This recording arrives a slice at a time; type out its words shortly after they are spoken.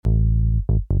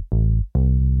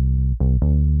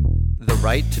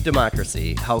Right to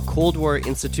Democracy, How Cold War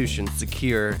Institutions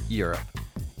Secure Europe.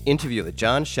 Interview with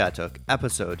John Shattuck,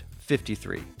 episode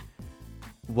 53.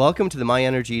 Welcome to the My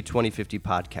Energy 2050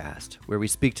 podcast, where we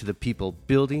speak to the people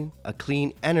building a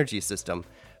clean energy system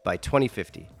by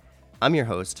 2050. I'm your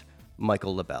host,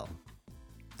 Michael LaBelle.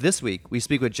 This week, we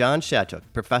speak with John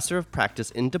Shattuck, Professor of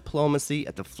Practice in Diplomacy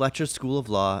at the Fletcher School of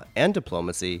Law and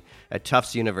Diplomacy at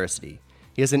Tufts University.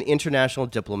 He is an international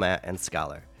diplomat and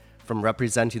scholar. From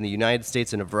representing the United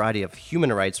States in a variety of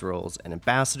human rights roles, an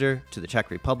ambassador to the Czech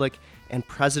Republic, and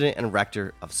president and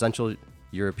rector of Central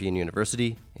European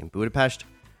University in Budapest,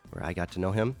 where I got to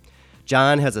know him,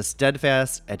 John has a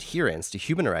steadfast adherence to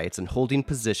human rights and holding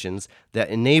positions that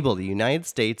enable the United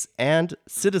States and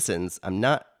citizens, I'm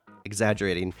not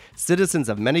exaggerating, citizens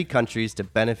of many countries to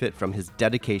benefit from his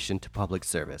dedication to public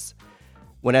service.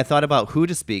 When I thought about who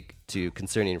to speak to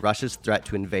concerning Russia's threat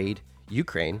to invade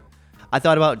Ukraine, I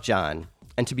thought about John,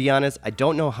 and to be honest, I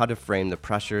don't know how to frame the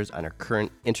pressures on our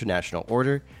current international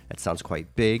order. That sounds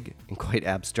quite big and quite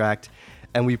abstract,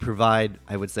 and we provide,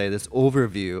 I would say, this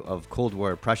overview of Cold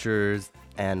War pressures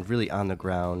and really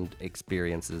on-the-ground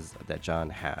experiences that John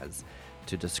has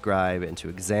to describe and to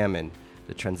examine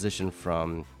the transition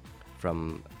from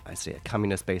I say, a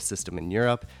communist-based system in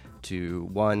Europe to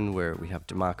one where we have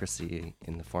democracy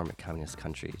in the former communist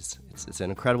countries. It's an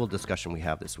incredible discussion we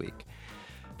have this week.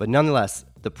 But nonetheless,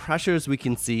 the pressures we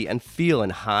can see and feel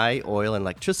in high oil and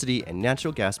electricity and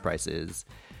natural gas prices,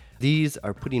 these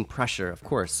are putting pressure, of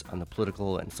course, on the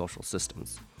political and social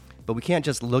systems. But we can't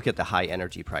just look at the high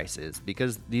energy prices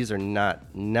because these are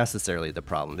not necessarily the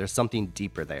problem. There's something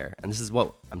deeper there. And this is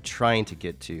what I'm trying to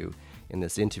get to in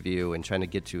this interview and trying to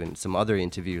get to in some other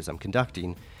interviews I'm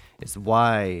conducting is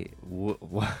what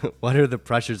are the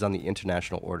pressures on the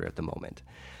international order at the moment?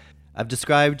 I've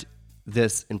described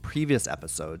this in previous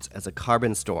episodes as a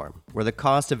carbon storm, where the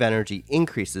cost of energy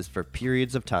increases for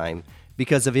periods of time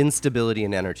because of instability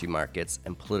in energy markets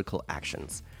and political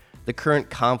actions. The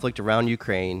current conflict around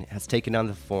Ukraine has taken on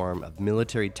the form of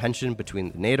military tension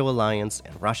between the NATO alliance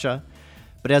and Russia.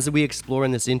 But as we explore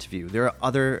in this interview, there are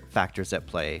other factors at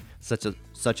play,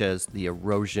 such as the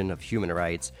erosion of human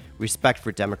rights, respect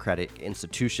for democratic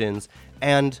institutions,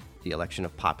 and the election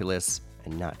of populists,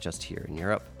 and not just here in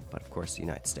Europe, but of course the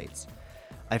United States.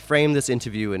 I frame this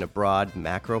interview in a broad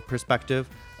macro perspective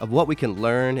of what we can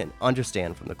learn and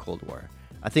understand from the Cold War.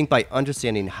 I think by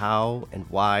understanding how and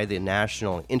why the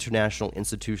national and international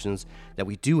institutions that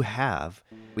we do have,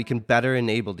 we can better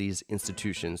enable these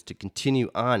institutions to continue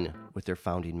on with their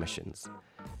founding missions.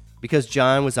 Because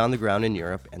John was on the ground in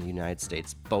Europe and the United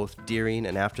States, both during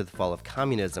and after the fall of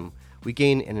communism, we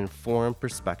gain an informed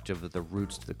perspective of the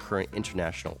roots to the current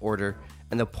international order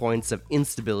and the points of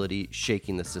instability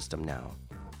shaking the system now.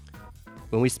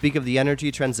 When we speak of the energy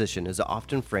transition, it is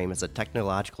often framed as a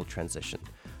technological transition.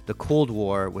 The Cold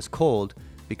War was cold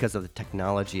because of the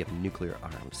technology of nuclear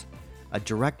arms. A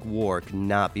direct war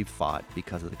cannot be fought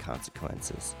because of the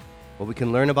consequences. What we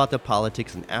can learn about the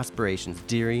politics and aspirations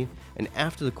during and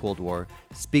after the Cold War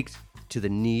speaks to the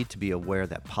need to be aware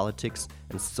that politics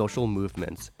and social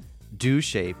movements do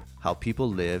shape how people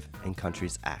live and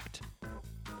countries act.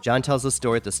 John tells the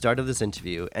story at the start of this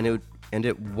interview, and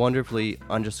it wonderfully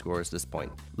underscores this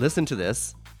point. Listen to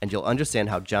this, and you'll understand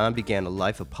how John began a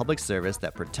life of public service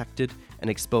that protected and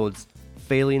exposed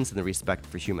failings in the respect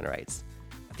for human rights.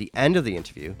 At the end of the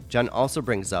interview, John also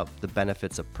brings up the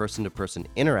benefits of person-to-person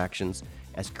interactions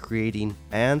as creating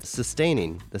and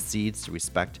sustaining the seeds to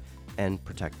respect and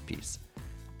protect peace.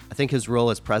 I think his role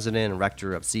as president and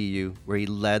rector of CEU, where he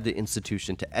led the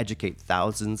institution to educate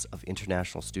thousands of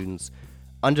international students,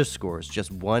 underscores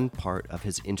just one part of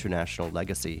his international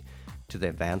legacy to the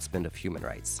advancement of human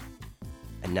rights.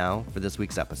 And now for this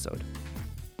week's episode.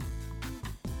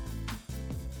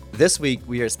 This week,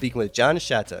 we are speaking with John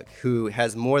Shattuck, who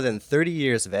has more than 30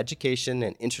 years of education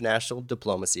and international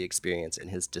diplomacy experience in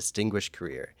his distinguished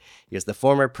career. He is the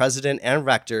former president and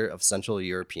rector of Central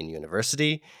European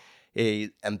University, a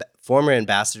former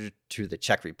ambassador to the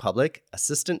Czech Republic,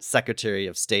 assistant secretary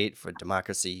of state for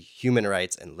democracy, human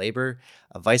rights, and labor,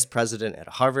 a vice president at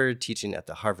Harvard, teaching at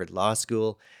the Harvard Law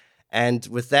School. And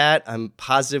with that, I'm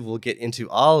positive we'll get into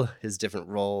all his different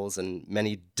roles and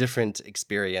many different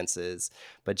experiences.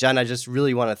 But John, I just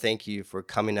really want to thank you for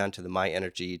coming on to the My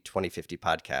Energy 2050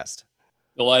 podcast.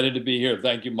 Delighted to be here.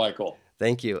 Thank you, Michael.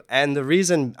 Thank you. And the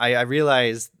reason I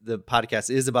realize the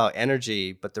podcast is about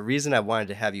energy, but the reason I wanted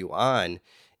to have you on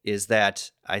is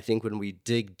that I think when we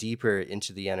dig deeper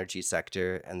into the energy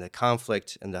sector and the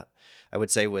conflict and the I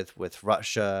would say with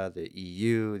Russia, the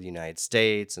EU, the United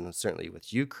States, and certainly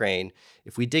with Ukraine,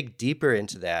 if we dig deeper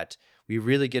into that, we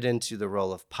really get into the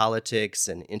role of politics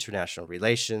and international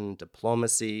relation,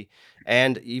 diplomacy,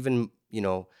 and even,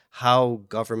 how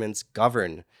governments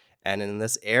govern. And in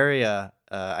this area,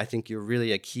 I think you're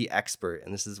really a key expert,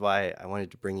 and this is why I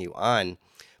wanted to bring you on.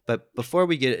 But before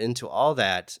we get into all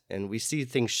that, and we see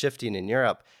things shifting in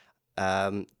Europe,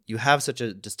 you have such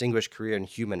a distinguished career in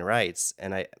human rights.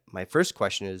 And my first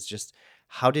question is just,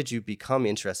 how did you become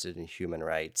interested in human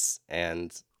rights?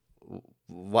 And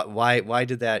why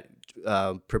did that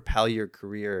propel your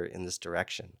career in this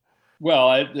direction?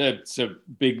 Well, it's a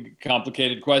big,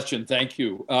 complicated question. Thank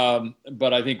you.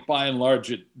 But I think by and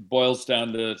large, it boils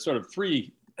down to sort of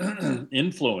three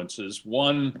influences.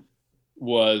 One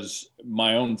was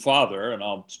my own father, and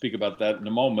I'll speak about that in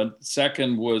a moment.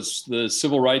 Second was the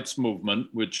civil rights movement,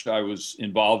 which I was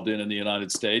involved in the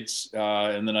United States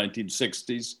in the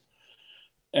 1960s.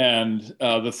 And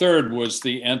the third was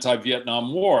the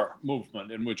anti-Vietnam War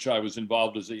movement, in which I was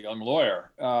involved as a young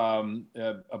lawyer,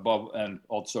 above, and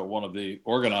also one of the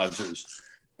organizers.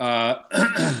 But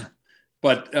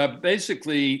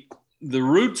basically, the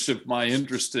roots of my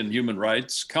interest in human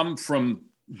rights come from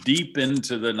deep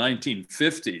into the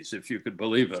 1950s, if you could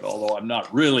believe it, although I'm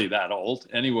not really that old.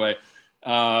 Anyway,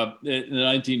 in the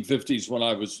 1950s, when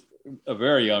I was a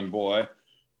very young boy,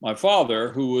 my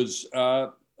father, who was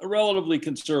a relatively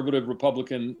conservative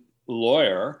Republican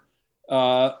lawyer,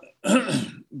 but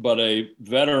a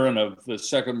veteran of the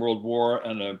Second World War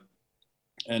and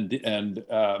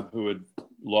who had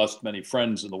lost many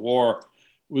friends in the war,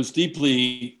 was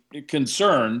deeply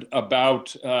concerned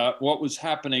about what was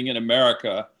happening in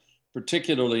America,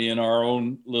 particularly in our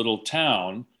own little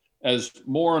town, as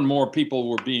more and more people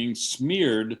were being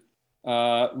smeared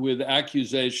with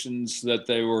accusations that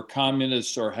they were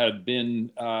communists or had been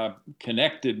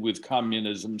connected with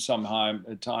communism sometime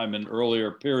in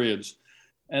earlier periods.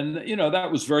 And, that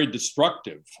was very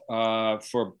destructive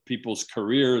for people's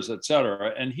careers, et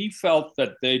cetera. And he felt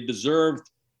that they deserved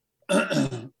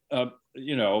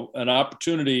an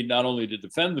opportunity not only to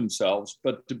defend themselves,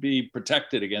 but to be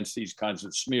protected against these kinds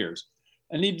of smears.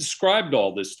 And he described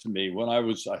all this to me when I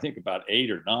was, I think, about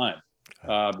 8 or 9,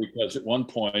 because at one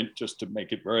point, just to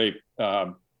make it very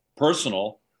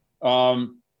personal,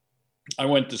 I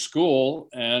went to school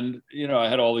and, I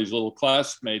had all these little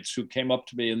classmates who came up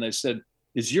to me and they said,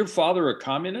 "Is your father a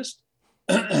communist?"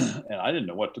 And I didn't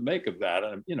know what to make of that.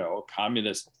 And, a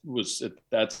communist was at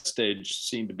that stage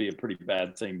seemed to be a pretty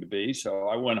bad thing to be. So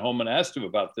I went home and asked him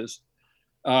about this.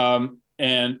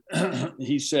 And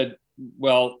he said,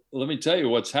 "Well, let me tell you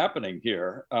what's happening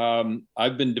here.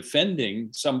 I've been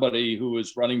defending somebody who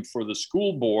is running for the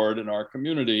school board in our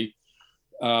community,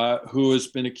 who has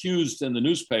been accused in the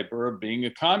newspaper of being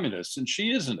a communist. And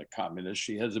she isn't a communist.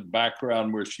 She has a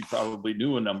background where she probably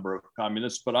knew a number of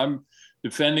communists, but I'm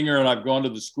defending her, and I've gone to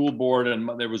the school board, and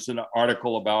there was an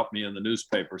article about me in the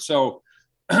newspaper." So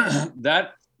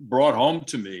that brought home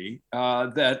to me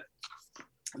that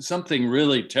something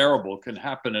really terrible can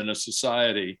happen in a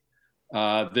society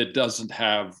that doesn't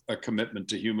have a commitment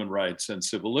to human rights and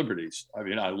civil liberties. I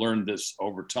mean, I learned this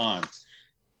over time.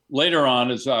 Later on,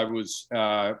 as I was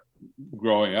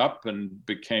growing up and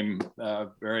became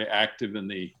very active in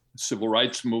the civil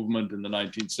rights movement in the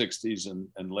 1960s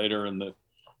and later in the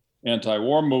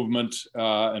anti-war movement,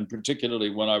 and particularly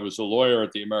when I was a lawyer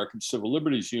at the American Civil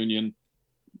Liberties Union,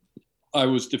 I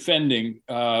was defending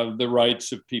the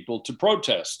rights of people to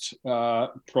protest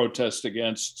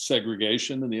against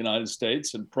segregation in the United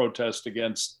States and protest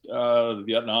against the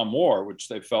Vietnam War, which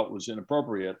they felt was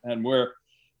inappropriate and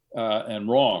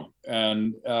wrong.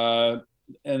 And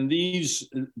these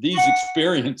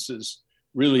experiences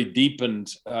really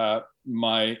deepened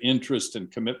my interest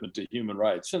and commitment to human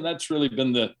rights, and that's really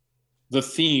been the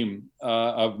theme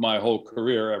of my whole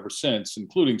career ever since,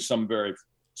 including some very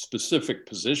specific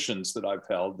positions that I've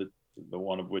held, the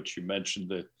one of which you mentioned,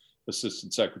 the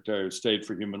Assistant Secretary of State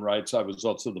for Human Rights. I was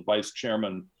also the Vice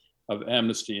Chairman of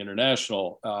Amnesty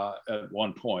International at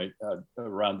one point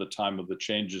around the time of the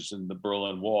changes in the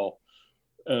Berlin Wall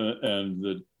and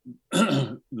the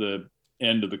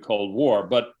end of the Cold War.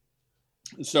 But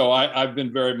so I've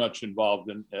been very much involved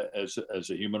as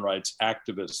a human rights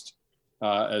activist,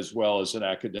 as well as an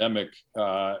academic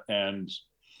and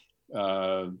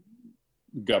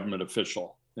government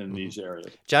official in these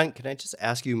areas. John, can I just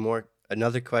ask you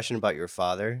another question about your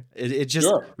father? It just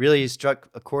Sure. really struck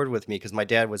a chord with me because my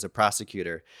dad was a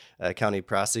prosecutor, a county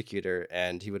prosecutor,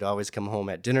 and he would always come home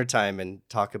at dinner time and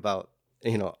talk about,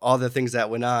 all the things that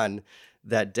went on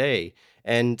that day.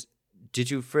 And did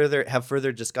you have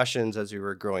further discussions as you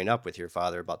were growing up with your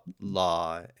father about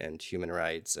law and human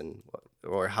rights, and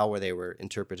or how they were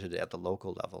interpreted at the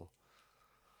local level?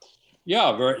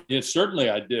 Yeah, certainly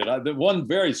I did. The one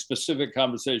very specific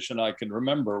conversation I can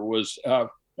remember was,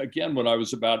 again, when I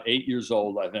was about 8 years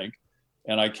old, I think,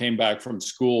 and I came back from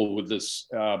school with this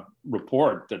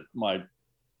report that my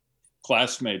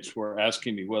classmates were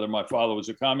asking me whether my father was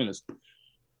a communist.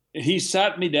 He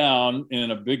sat me down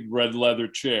in a big red leather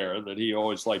chair that he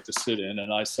always liked to sit in,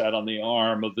 and I sat on the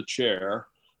arm of the chair.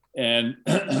 And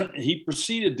he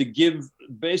proceeded to give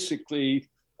basically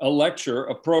a lecture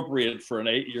appropriate for an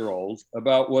 8-year-old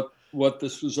about what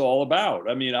this was all about.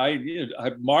 I mean, I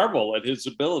marvel at his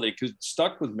ability, because it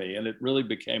stuck with me, and it really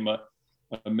became a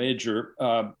major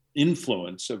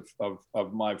influence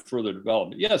of my further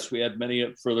development. Yes, we had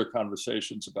many further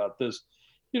conversations about this.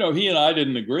 You know, he and I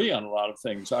didn't agree on a lot of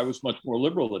things. I was much more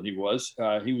liberal than he was.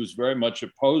 He was very much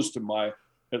opposed to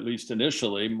at least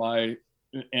initially, my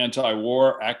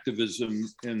anti-war activism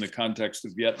in the context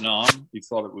of Vietnam. He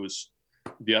thought it was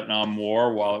Vietnam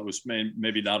War, while it was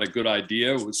maybe not a good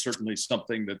idea, it was certainly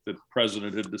something that the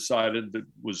president had decided that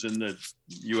was in the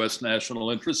U.S. national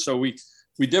interest. So we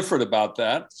differed about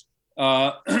that.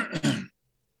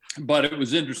 But it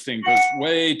was interesting because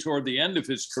way toward the end of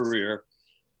his career,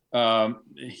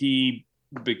 he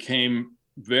became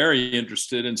very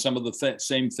interested in some of the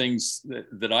same things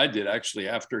that I did. Actually,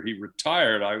 after he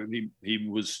retired, he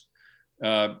was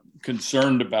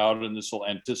concerned about, and this will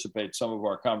anticipate some of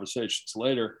our conversations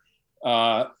later,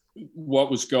 what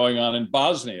was going on in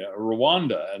Bosnia,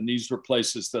 Rwanda, and these were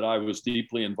places that I was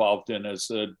deeply involved in as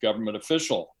a government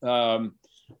official.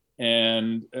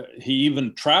 And he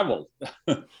even traveled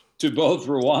to both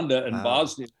Rwanda and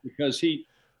Bosnia, because he,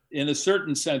 in a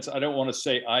certain sense, I don't want to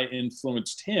say I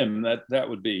influenced him. That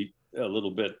would be a little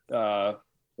bit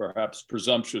perhaps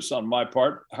presumptuous on my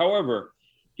part. However,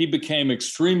 he became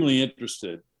extremely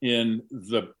interested in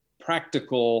the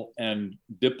practical and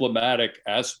diplomatic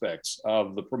aspects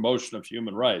of the promotion of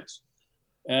human rights.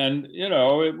 And, you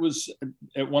know, it was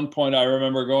at one point I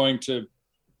remember going to,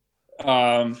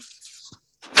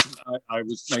 I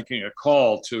was making a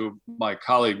call to my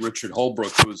colleague, Richard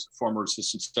Holbrooke, who was former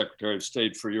Assistant Secretary of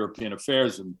State for European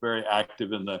Affairs and very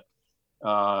active in the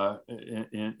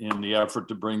effort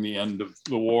to bring the end of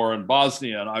the war in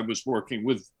Bosnia. And I was working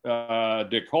with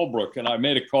Dick Holbrooke, and I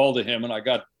made a call to him, and I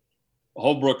got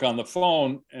Holbrooke on the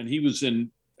phone, and he was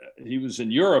in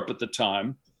Europe at the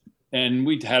time. And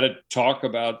we'd had a talk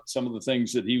about some of the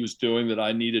things that he was doing that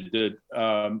I needed to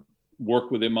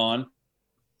work with him on.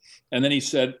 And then he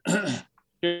said,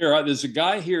 "Here, there's a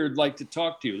guy here who'd like to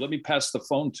talk to you. Let me pass the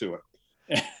phone to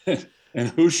him." And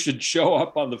who should show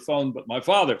up on the phone but my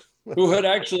father, who had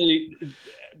actually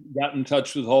got in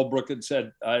touch with Holbrooke and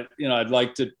said, I'd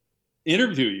like to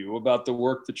interview you about the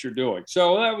work that you're doing.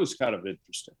 So that was kind of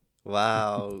interesting.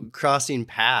 Wow. Crossing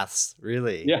paths,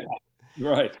 really. Yeah,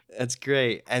 right. That's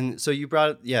great. And so you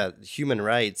brought, human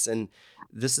rights. And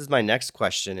this is my next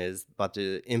question, is about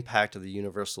the impact of the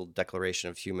Universal Declaration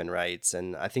of Human Rights.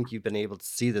 And I think you've been able to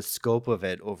see the scope of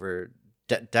it over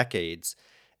decades.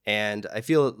 And I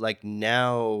feel like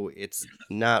now it's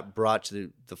not brought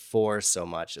to the fore so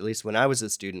much. At least when I was a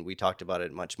student, we talked about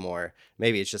it much more.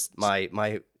 Maybe it's just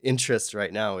my interest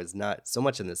right now is not so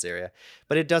much in this area,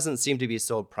 but it doesn't seem to be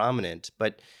so prominent.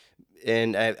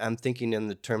 And I'm thinking in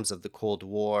the terms of the Cold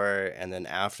War, and then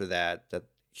after that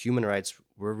human rights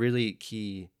were really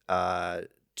key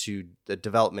to the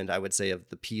development, I would say, of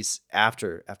the peace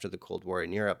after the Cold War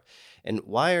in Europe. And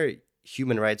why are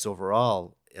human rights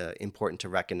overall important to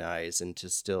recognize and to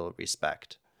still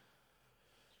respect?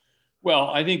 Well,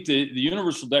 I think the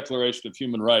Universal Declaration of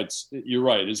Human Rights, you're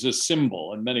right, is a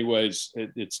symbol. In many ways,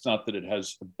 it's not that it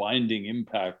has a binding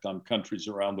impact on countries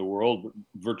around the world, but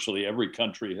virtually every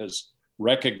country has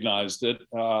recognized it,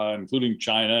 including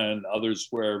China and others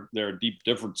where there are deep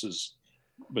differences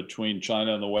between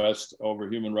China and the West over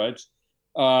human rights.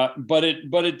 But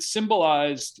it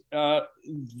symbolized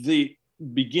the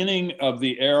beginning of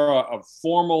the era of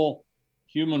formal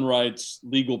human rights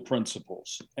legal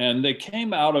principles. And they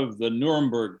came out of the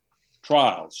Nuremberg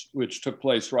trials, which took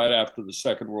place right after the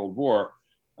Second World War,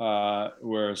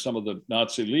 where some of the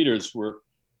Nazi leaders were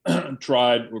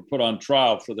put on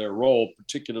trial for their role,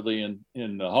 particularly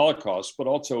in the Holocaust, but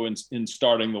also in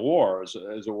starting the war as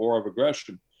a war of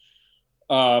aggression.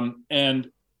 And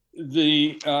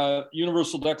the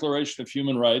Universal Declaration of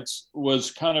Human Rights was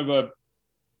kind of a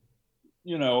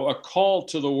call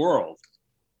to the world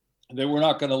that we're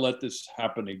not going to let this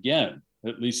happen again,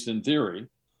 at least in theory.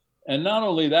 And not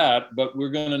only that, but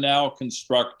we're going to now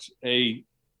construct a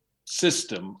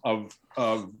system of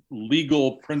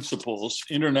legal principles,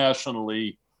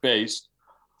 internationally based,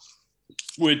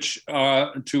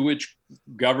 to which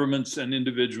governments and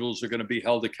individuals are going to be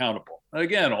held accountable.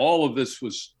 Again, all of this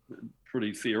was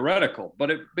pretty theoretical,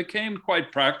 but it became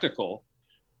quite practical,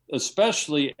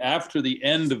 especially after the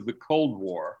end of the Cold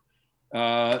War.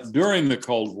 During the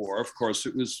Cold War, of course,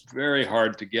 it was very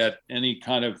hard to get any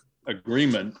kind of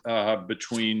agreement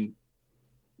between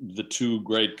the two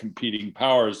great competing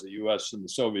powers, the U.S. and the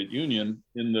Soviet Union,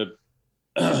 in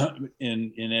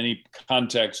any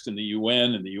context in the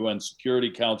UN and the UN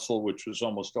Security Council, which was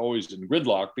almost always in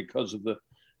gridlock because of the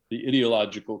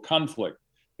ideological conflict.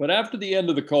 But after the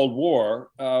end of the Cold War,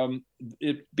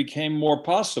 it became more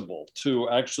possible to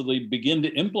actually begin to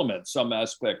implement some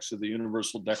aspects of the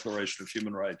Universal Declaration of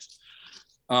Human Rights.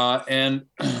 And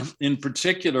in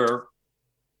particular,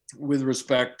 with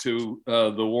respect to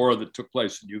the war that took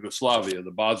place in Yugoslavia,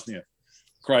 the Bosnia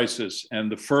crisis,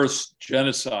 and the first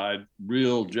genocide,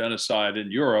 real genocide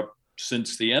in Europe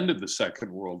since the end of the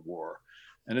Second World War.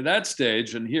 And at that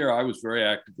stage, and here I was very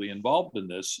actively involved in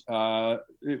this,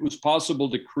 it was possible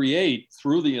to create,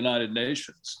 through the United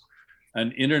Nations,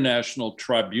 an international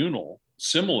tribunal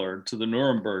similar to the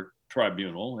Nuremberg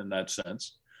Tribunal in that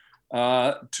sense,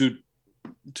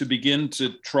 to begin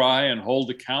to try and hold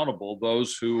accountable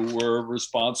those who were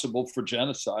responsible for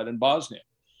genocide in Bosnia.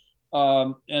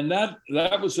 And that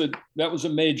was a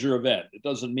major event. It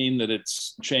doesn't mean that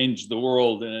it's changed the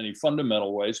world in any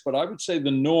fundamental ways, but I would say the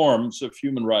norms of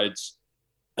human rights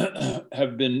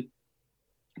have been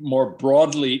more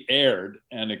broadly aired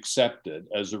and accepted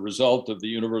as a result of the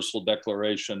Universal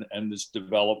Declaration and this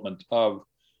development of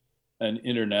an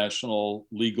international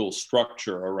legal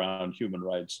structure around human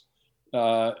rights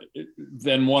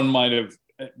than one might have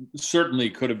certainly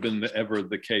could have been ever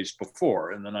the case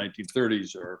before. In the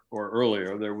 1930s or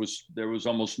earlier. There was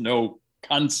almost no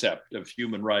concept of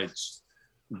human rights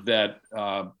that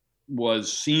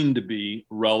was seen to be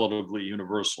relatively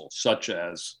universal, such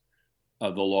as the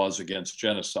laws against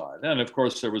genocide. And of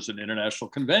course, there was an international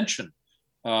convention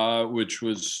which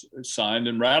was signed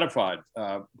and ratified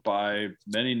by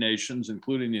many nations,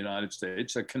 including the United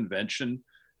States, a convention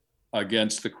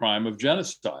against the crime of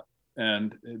genocide.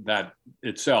 And that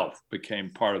itself became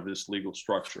part of this legal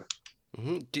structure.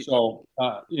 Mm-hmm. So,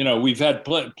 we've had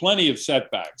plenty of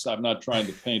setbacks. I'm not trying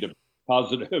to paint a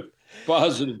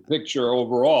positive picture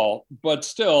overall, but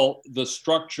still the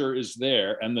structure is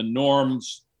there and the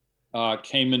norms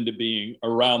came into being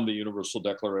around the Universal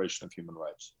Declaration of Human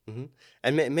Rights. Mm-hmm.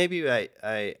 And maybe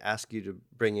I ask you to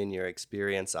bring in your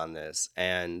experience on this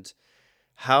and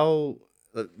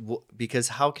because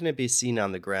how can it be seen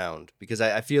on the ground? Because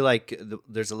I feel like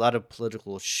there's a lot of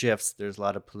political shifts. There's a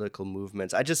lot of political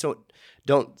movements. I just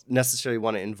don't necessarily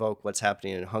want to invoke what's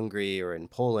happening in Hungary or in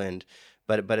Poland,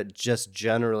 but it just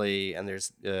generally, and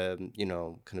there's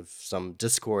kind of some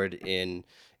discord in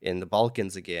the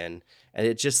Balkans again. And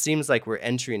it just seems like we're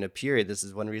entering a period. This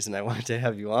is one reason I wanted to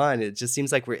have you on. It just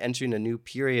seems like we're entering a new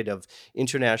period of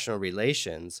international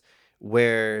relations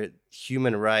where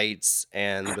human rights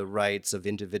and the rights of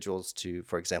individuals to,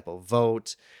 for example,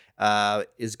 vote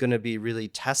is going to be really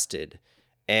tested.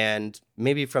 And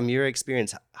maybe from your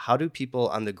experience, how do people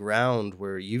on the ground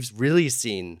where you've really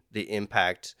seen the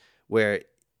impact where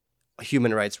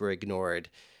human rights were ignored,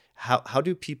 what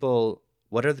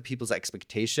are the people's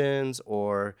expectations,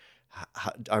 or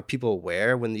are people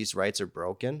aware when these rights are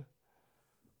broken?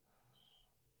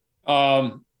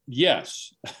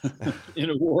 Yes, in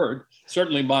a word.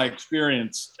 Certainly my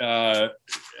experience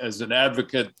as an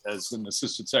advocate, as an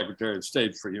Assistant Secretary of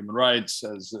State for Human Rights,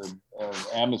 as an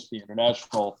Amnesty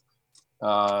International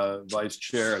Vice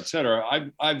Chair, et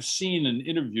cetera, I've seen and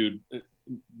interviewed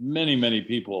many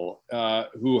people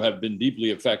who have been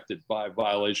deeply affected by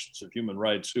violations of human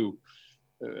rights, who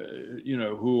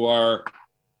are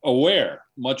aware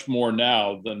much more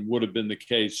now than would have been the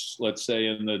case, let's say,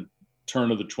 in the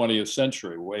turn of the 20th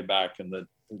century, way back in the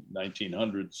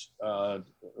 1900s,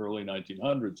 early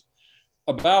 1900s,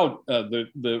 about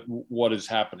what is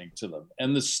happening to them.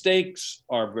 And the stakes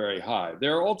are very high.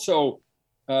 There are also,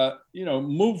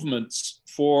 movements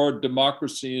for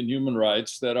democracy and human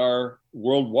rights that are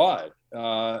worldwide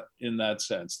in that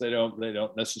sense. They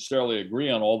don't necessarily agree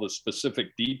on all the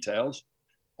specific details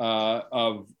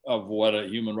of what a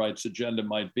human rights agenda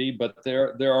might be, but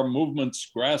there are movements,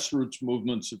 grassroots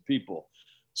movements of people.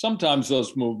 Sometimes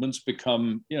those movements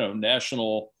become,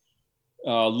 national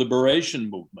liberation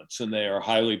movements, and they are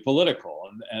highly political,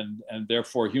 and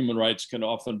therefore human rights can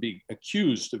often be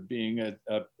accused of being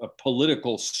a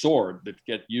political sword that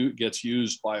gets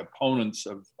used by opponents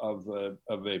of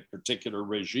a particular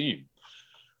regime.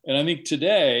 And I think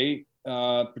today,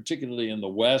 particularly in the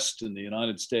West, in the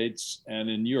United States, and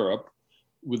in Europe,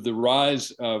 with the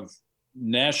rise of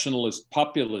nationalist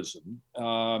populism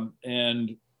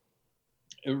and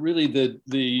really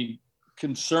the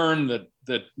concern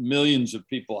that millions of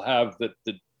people have that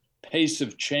the pace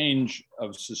of change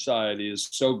of society is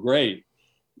so great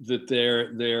that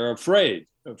they're afraid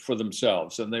for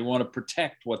themselves and they want to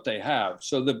protect what they have.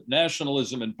 So the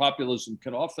nationalism and populism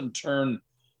can often turn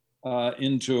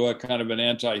into a kind of an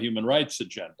anti-human rights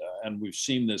agenda. And we've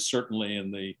seen this certainly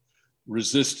in the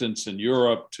resistance in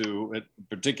Europe to,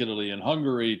 particularly in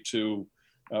Hungary, to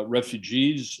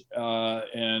refugees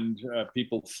and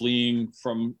people fleeing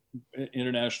from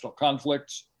international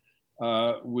conflicts.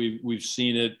 We've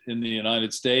seen it in the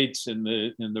United States in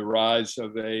the rise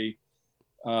of a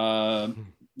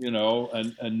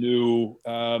new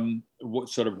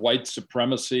sort of white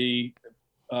supremacy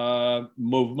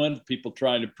movement. People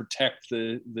trying to protect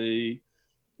the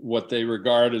what they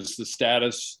regard as the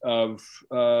status of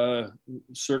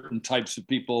certain types of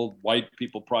people, white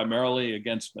people primarily,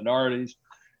 against minorities.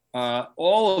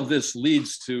 All of this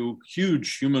leads to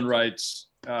huge human rights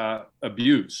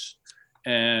abuse,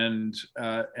 and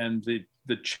the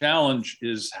challenge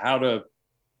is how to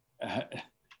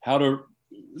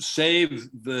save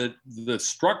the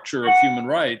structure of human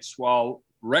rights while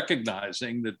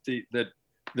recognizing that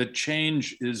the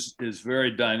change is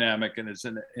very dynamic and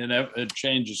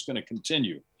change is going to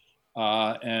continue,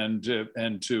 and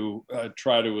to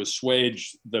try to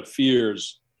assuage the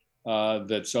fears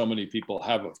that so many people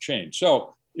have of change.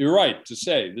 So you're right to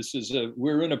say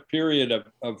we're in a period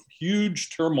of huge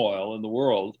turmoil in the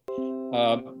world.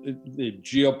 The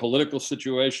geopolitical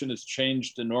situation has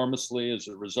changed enormously as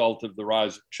a result of the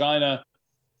rise of China.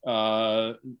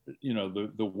 The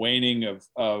waning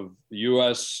of the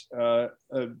U.S.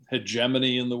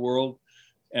 Hegemony in the world,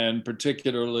 and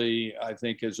particularly, I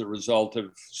think, as a result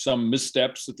of some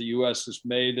missteps that the U.S. has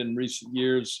made in recent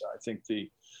years. I think the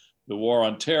war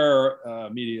on terror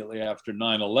immediately after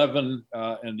 9/11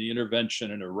 and the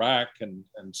intervention in Iraq and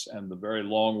the very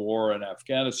long war in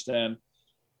Afghanistan.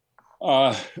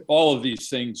 All of these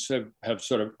things have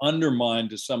sort of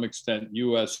undermined to some extent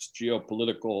U.S.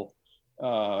 geopolitical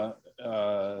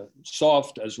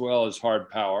soft as well as hard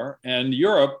power. And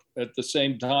Europe, at the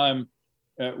same time,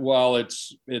 while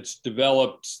it's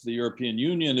developed, the European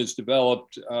Union has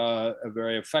developed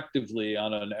very effectively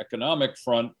on an economic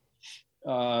front.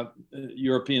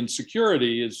 European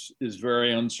security is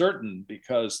very uncertain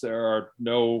because there are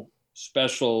no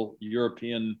special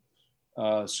European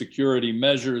security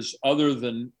measures other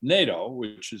than NATO,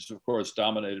 which is of course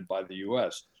dominated by the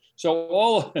US. So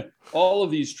all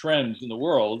of these trends in the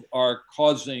world are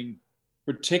causing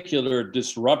particular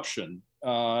disruption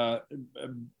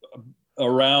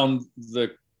around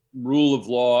the rule of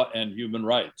law and human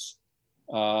rights.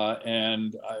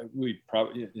 We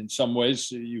probably, in some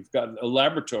ways, you've got a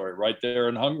laboratory right there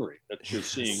in Hungary that you're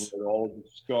seeing with all of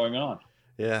this going on.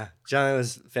 Yeah, John, that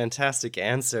was a fantastic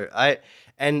answer.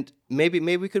 And maybe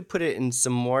we could put it in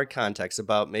some more context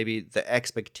about maybe the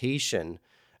expectation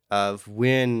of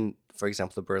when, for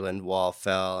example, the Berlin Wall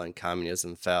fell and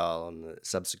communism fell in the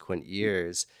subsequent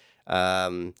years,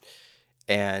 and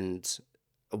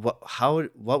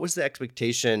what was the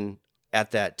expectation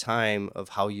at that time of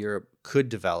how Europe could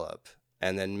develop,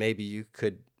 and then maybe you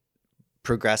could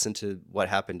progress into what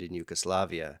happened in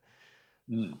Yugoslavia.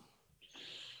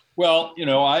 Well,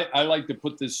 I like to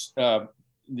put this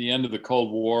the end of the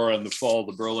Cold War and the fall of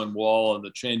the Berlin Wall and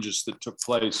the changes that took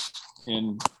place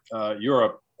in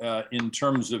Europe in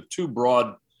terms of two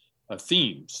broad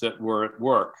themes that were at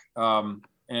work.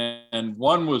 And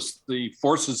one was the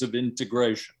forces of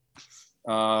integration,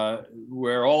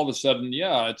 where all of a sudden,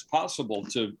 it's possible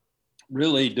to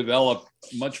really develop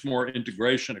much more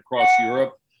integration across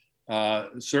Europe.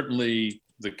 Certainly,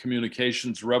 the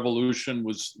communications revolution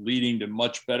was leading to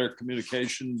much better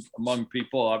communication among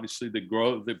people. Obviously, the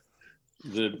growth,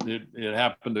 it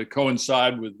happened to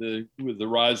coincide with the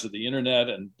rise of the internet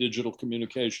and digital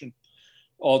communication.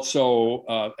 Also,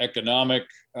 economic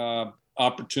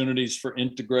opportunities for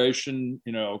integration,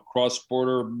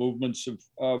 cross-border movements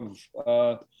of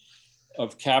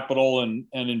capital and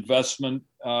investment.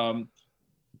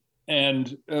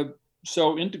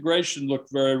 So integration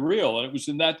looked very real. And it was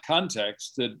in that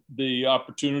context that the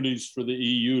opportunities for the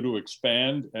EU to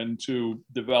expand and to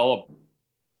develop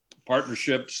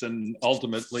partnerships and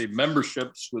ultimately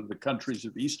memberships with the countries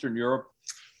of Eastern Europe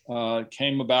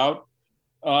came about.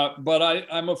 But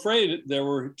I'm afraid there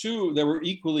were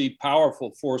equally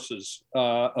powerful forces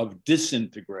of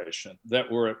disintegration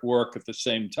that were at work at the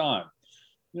same time.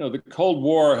 The Cold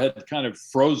War had kind of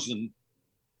frozen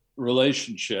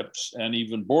relationships and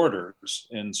even borders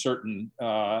in certain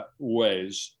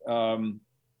ways.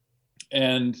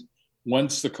 And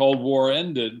once the Cold War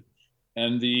ended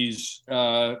and these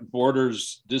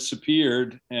borders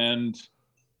disappeared and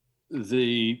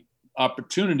the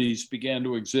opportunities began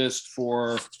to exist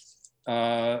for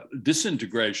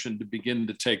disintegration to begin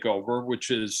to take over,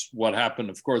 which is what happened,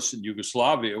 of course, in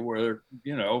Yugoslavia, where,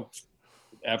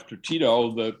 after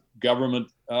Tito, the government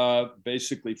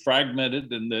basically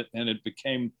fragmented, and it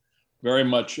became very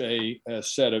much a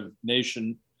set of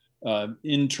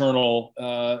internal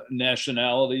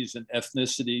nationalities and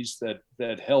ethnicities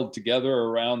that held together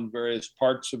around various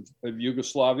parts of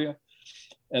Yugoslavia.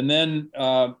 And then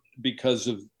because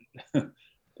of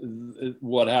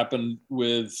what happened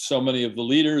with so many of the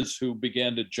leaders who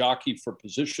began to jockey for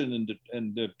position,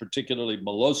 and particularly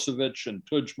Milosevic and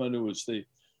Tudjman, who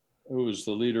was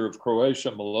the leader of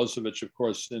Croatia, Milosevic, of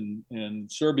course, in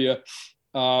Serbia,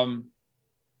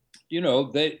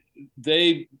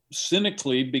 they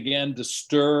cynically began to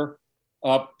stir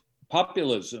up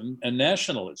populism and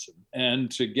nationalism,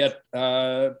 and to get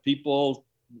people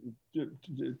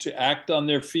to act on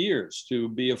their fears, to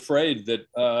be afraid that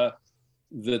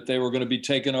they were going to be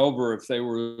taken over if they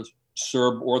were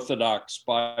Serb Orthodox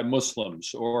by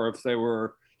Muslims, or if they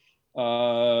were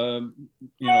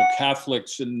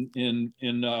Catholics in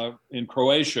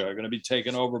Croatia are going to be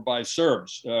taken over by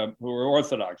Serbs who are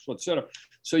Orthodox, etc.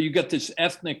 So you get this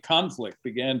ethnic conflict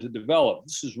began to develop.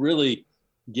 This is really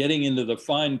getting into the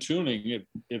fine tuning,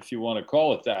 if you want to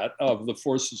call it that, of the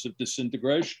forces of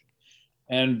disintegration.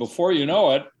 And before you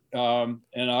know it,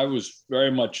 and I was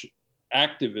very much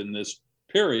active in this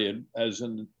period as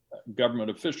a government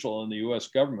official in the U.S.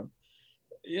 government,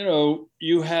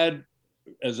 you had,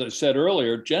 as I said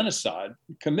earlier, genocide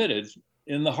committed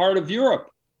in the heart of Europe.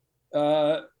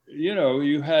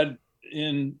 You had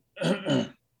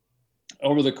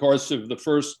over the course of the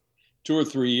first 2 or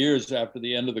 3 years after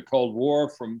the end of the Cold War,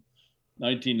 from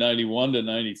 1991 to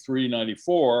 93,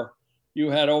 94, you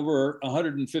had over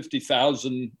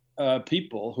 150,000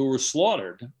 people who were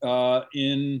slaughtered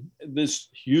in this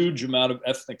huge amount of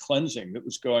ethnic cleansing that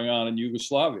was going on in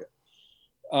Yugoslavia.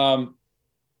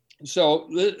 So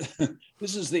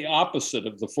this is the opposite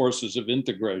of the forces of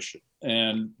integration,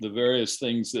 and the various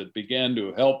things that began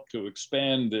to help to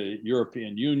expand the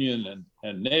European Union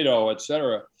and NATO, et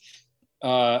cetera,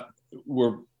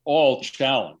 were all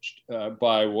challenged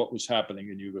by what was happening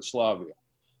in Yugoslavia.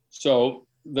 So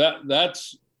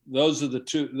those are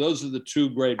the two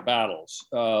great battles.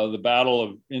 The battle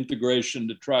of integration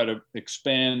to try to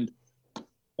expand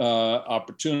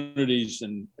opportunities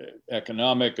in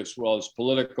economic as well as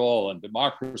political and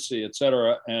democracy, et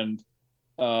cetera, and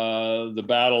the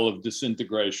battle of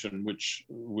disintegration, which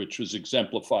was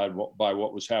exemplified by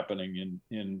what was happening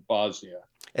in Bosnia.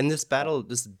 And this battle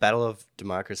of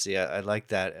democracy, I like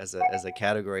that as a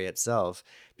category itself,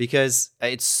 because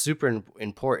it's super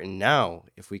important now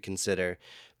if we consider.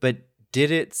 But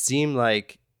did it seem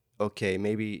like, okay,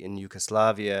 maybe in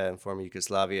Yugoslavia and former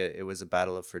Yugoslavia, it was a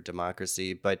battle for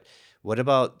democracy, but what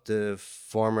about the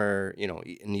former,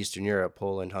 in Eastern Europe,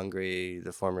 Poland, Hungary,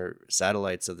 the former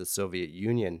satellites of the Soviet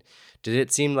Union? Did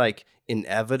it seem like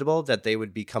inevitable that they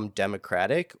would become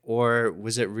democratic, or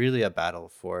was it really a battle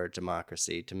for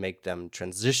democracy to make them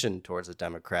transition towards a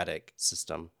democratic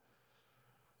system?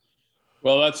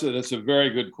 Well, that's a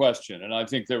very good question. And I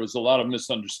think there was a lot of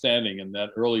misunderstanding in that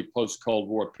early post-Cold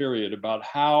War period about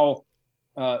how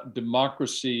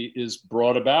democracy is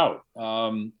brought about.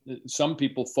 Some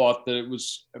people thought that it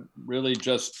was really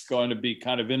just going to be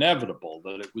kind of inevitable,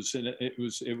 that it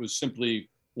was simply,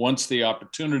 once the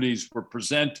opportunities were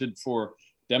presented for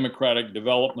democratic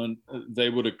development, they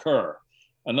would occur.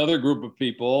 Another group of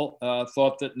people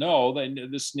thought that no,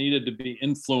 this needed to be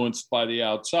influenced by the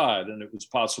outside, and it was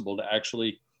possible to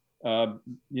actually,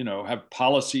 have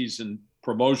policies and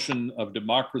promotion of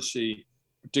democracy,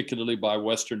 particularly by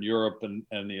Western Europe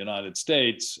and the United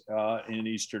States in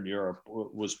Eastern Europe,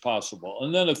 was possible.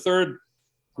 And then a third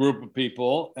group of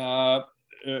people,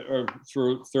 or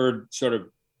through third sort of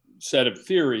set of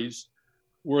theories,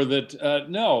 were that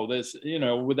no, this,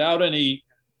 without any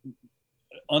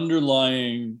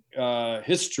underlying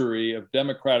history of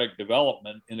democratic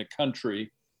development in a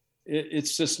country,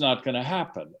 it's just not going to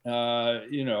happen.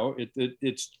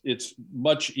 It's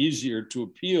much easier to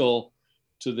appeal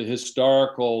to the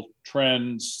historical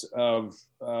trends of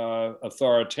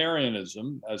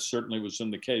authoritarianism, as certainly was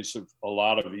in the case of a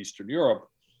lot of Eastern Europe,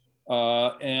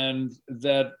 and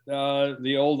that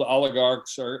the old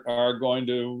oligarchs are going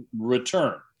to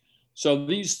return. So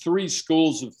these three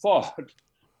schools of thought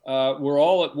were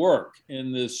all at work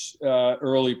in this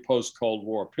early post-Cold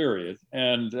War period.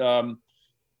 And,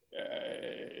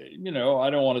 I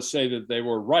don't want to say that they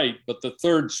were right, but the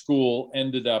third school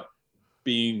ended up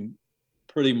being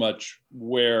pretty much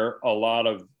where a lot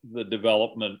of the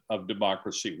development of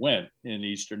democracy went in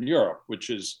Eastern Europe, which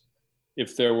is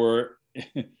if there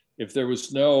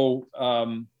was no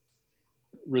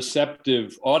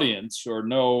receptive audience or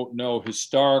no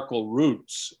historical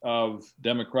roots of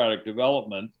democratic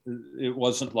development, it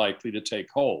wasn't likely to take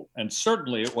hold. And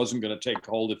certainly it wasn't going to take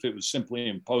hold if it was simply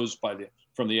imposed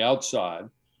from the outside.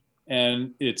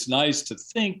 And it's nice to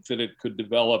think that it could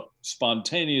develop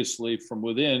spontaneously from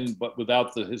within, but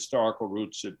without the historical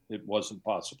roots, it wasn't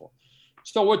possible.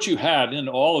 So what you had in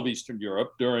all of Eastern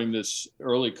Europe during this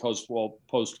early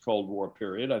post-Cold War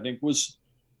period, I think, was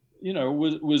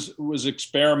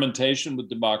experimentation with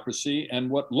democracy and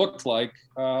what looked like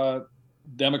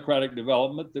democratic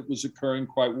development that was occurring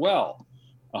quite well.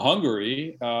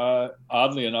 Hungary,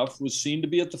 oddly enough, was seen to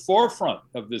be at the forefront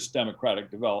of this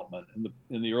democratic development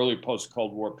in the early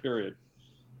post-Cold War period.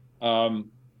 But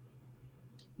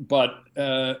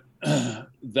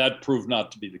that proved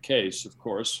not to be the case, of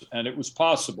course, and it was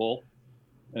possible,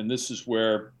 and this is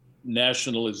where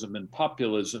nationalism and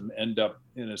populism end up,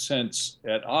 in a sense,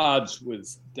 at odds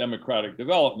with democratic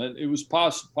development. It was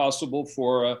possible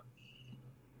for a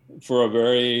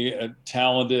very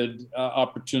talented,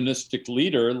 opportunistic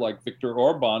leader like Viktor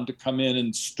Orban to come in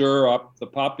and stir up the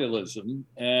populism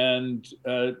and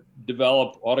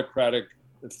develop autocratic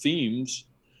themes,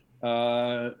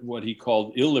 what he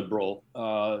called illiberal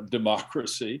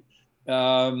democracy,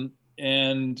 and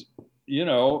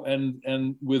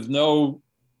with no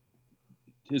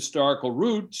historical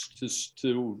roots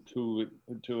to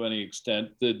any extent,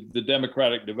 the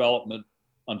democratic development,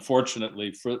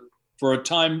 unfortunately, for a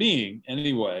time being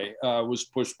anyway, was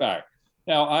pushed back.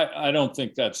 Now, I don't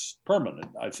think that's permanent.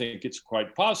 I think it's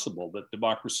quite possible that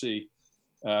democracy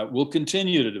will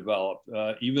continue to develop,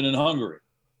 even in Hungary,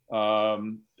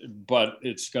 but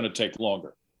it's going to take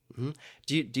longer. Mm-hmm.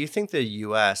 Do you think the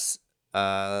U.S.,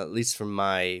 at least from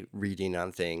my reading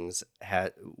on things,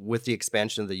 with the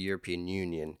expansion of the European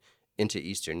Union into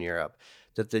Eastern Europe,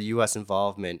 that the U.S.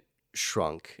 involvement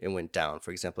shrunk and went down?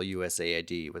 For example,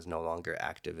 USAID was no longer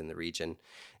active in the region.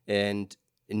 And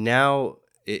now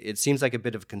it seems like a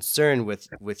bit of concern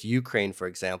with Ukraine, for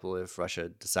example, if Russia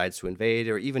decides to invade,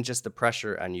 or even just the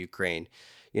pressure on Ukraine.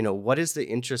 What is the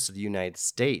interest of the United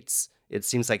States? It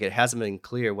seems like it hasn't been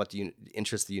clear what the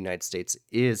interest of the United States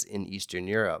is in Eastern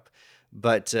Europe.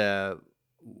 But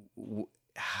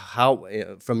how,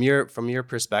 from your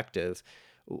perspective,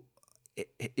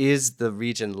 is the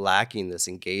region lacking this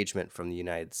engagement from the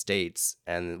United States,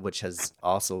 and which has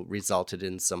also resulted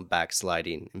in some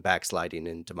backsliding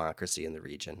in democracy in the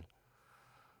region?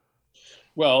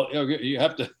 Well, you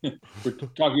have to. We're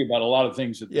talking about a lot of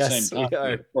things at the same time.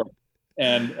 Yes, we are.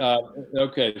 And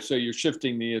okay, so you're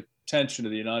shifting the attention to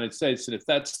the United States, and if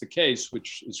that's the case,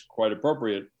 which is quite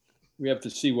appropriate, we have to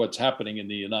see what's happening in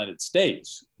the United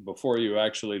States before you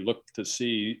actually look to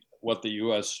see what the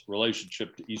U.S.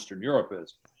 relationship to Eastern Europe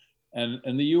is.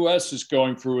 And the U.S. is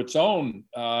going through its own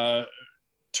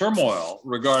turmoil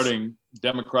regarding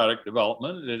democratic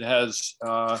development. It has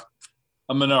a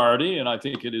minority, and I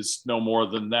think it is no more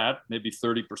than that, maybe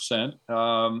 30%,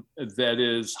 that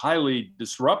is highly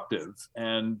disruptive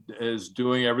and is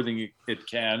doing everything it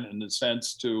can, in a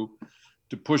sense, to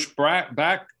push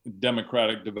back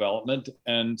democratic development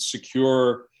and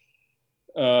secure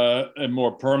a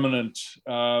more permanent,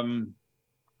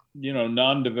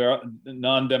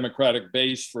 non-democratic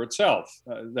base for itself.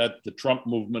 That the Trump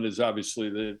movement is obviously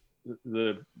the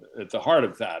at the heart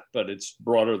of that, but it's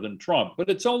broader than Trump. But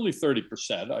it's only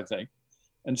 30%, I think.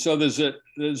 And so the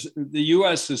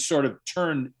U.S. has sort of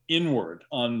turned inward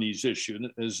on these issues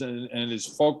and is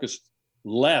focused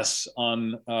less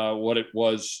on what it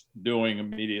was doing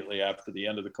immediately after the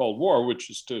end of the Cold War,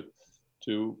 which is to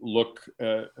look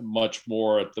much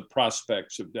more at the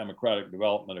prospects of democratic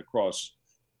development across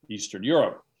Eastern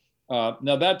Europe.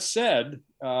 Now, that said,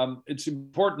 it's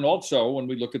important also, when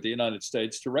we look at the United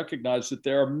States, to recognize that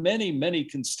there are many, many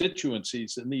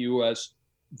constituencies in the U.S.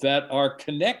 that are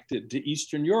connected to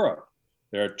Eastern Europe.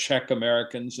 There are Czech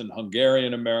Americans and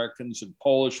Hungarian Americans and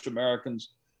Polish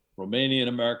Americans, Romanian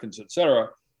Americans, et cetera.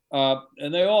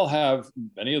 And they all have,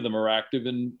 many of them are active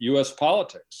in U.S.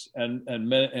 politics, and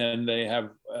they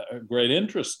have a great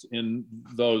interest in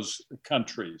those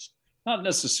countries. Not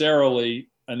necessarily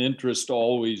an interest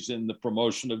always in the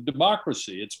promotion of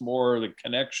democracy. It's more the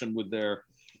connection with their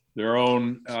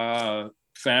own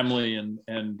family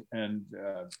and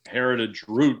heritage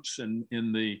roots in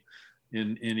the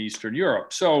in Eastern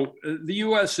Europe. So the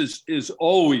U.S. is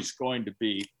always going to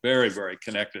be very, very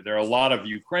connected. There are a lot of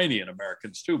Ukrainian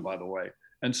Americans too, by the way,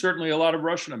 and certainly a lot of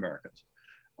Russian Americans.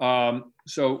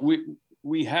 So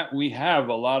we have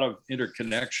a lot of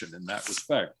interconnection in that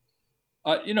respect.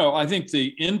 I think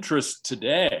the interest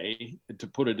today, to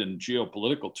put it in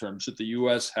geopolitical terms, that the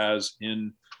U.S. has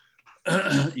in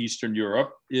Eastern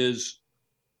Europe is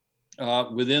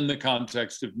within the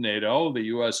context of NATO. The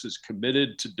U.S. is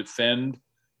committed to defend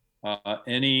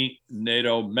any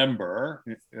NATO member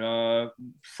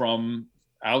from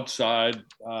outside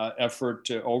effort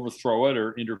to overthrow it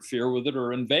or interfere with it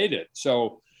or invade it.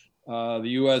 So the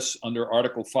U.S. under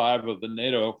Article 5 of the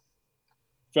NATO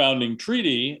founding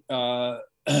treaty,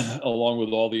 along with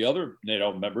all the other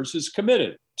NATO members, is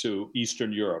committed to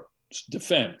Eastern Europe's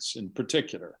defense in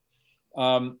particular.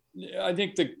 I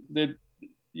think that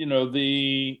you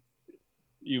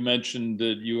mentioned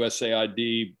the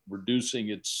USAID reducing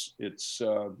its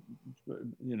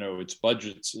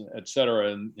budgets, et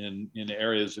cetera, in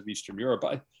areas of Eastern Europe.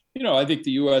 I think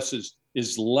the U.S. is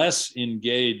less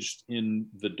engaged in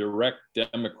the direct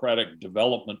democratic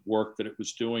development work that it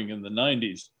was doing in the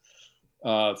 90s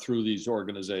through these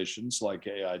organizations like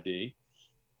AID.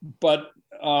 But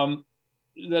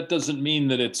that doesn't mean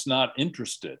that it's not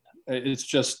interested. It's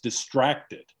just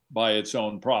distracted by its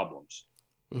own problems.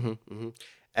 Mm-hmm, mm-hmm.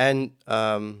 And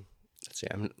let's see,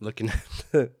 I'm looking at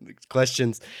the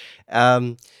questions.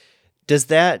 Does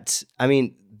that,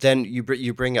 then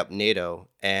you bring up NATO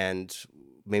and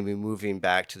maybe moving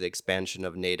back to the expansion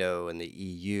of NATO and the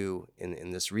EU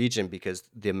in this region, because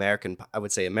I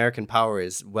would say American power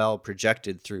is well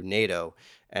projected through NATO,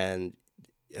 and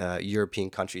European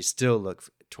countries still look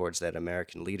towards that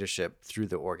American leadership through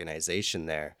the organization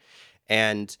there.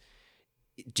 And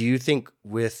do you think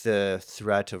with the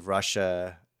threat of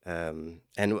Russia, and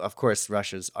of course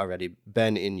Russia's already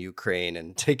been in Ukraine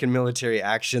and taken military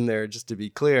action there, just to be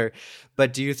clear,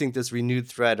 but do you think this renewed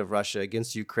threat of Russia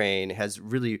against Ukraine has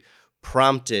really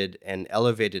prompted and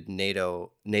elevated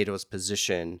NATO's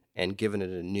position and given it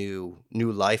a new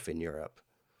life in Europe?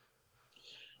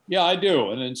 Yeah, I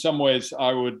do. And in some ways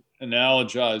I would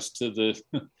analogize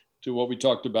to what we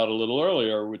talked about a little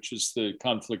earlier, which is the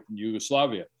conflict in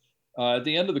Yugoslavia. At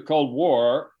the end of the Cold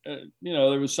War,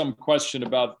 there was some question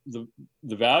about the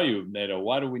value of NATO.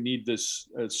 Why do we need this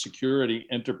security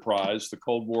enterprise? The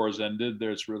Cold War has ended.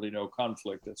 There's really no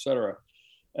conflict, et cetera.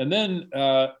 And then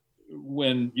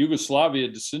when Yugoslavia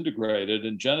disintegrated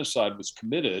and genocide was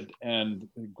committed and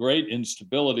great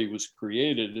instability was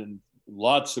created and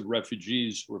lots of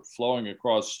refugees were flowing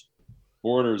across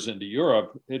borders into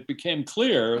Europe, it became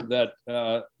clear that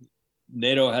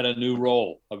NATO had a new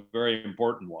role, a very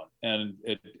important one, and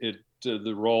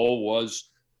the role was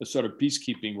a sort of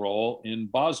peacekeeping role in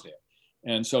Bosnia,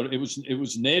 and so it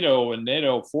was NATO and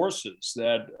NATO forces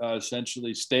that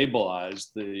essentially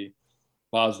stabilized the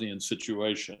Bosnian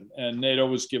situation, and NATO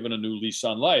was given a new lease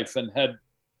on life. And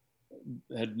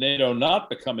had NATO not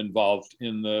become involved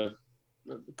in the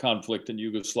conflict in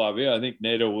Yugoslavia, I think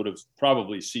NATO would have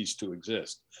probably ceased to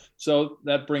exist. So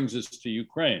that brings us to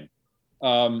Ukraine.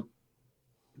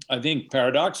 I think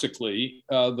paradoxically,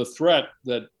 the threat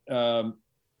that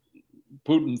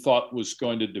Putin thought was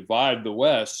going to divide the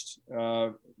West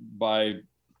by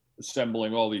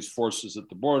assembling all these forces at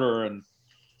the border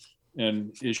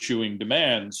and issuing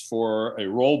demands for a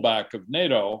rollback of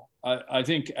NATO, I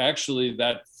think actually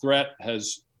that threat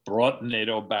has brought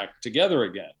NATO back together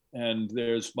again. And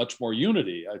there's much more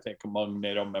unity, I think, among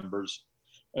NATO members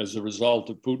as a result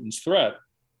of Putin's threat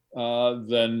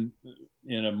than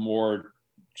in a more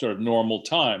sort of normal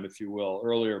time, if you will,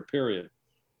 earlier period.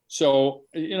 So,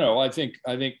 I think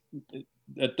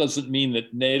that doesn't mean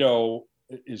that NATO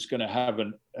is going to have a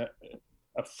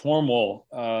formal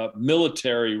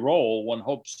military role. One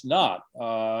hopes not.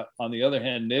 On the other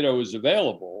hand, NATO is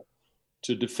available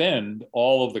to defend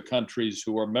all of the countries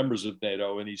who are members of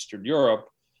NATO in Eastern Europe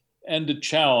and to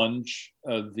challenge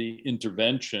the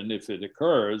intervention, if it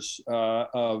occurs,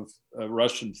 of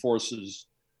Russian forces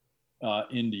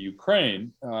into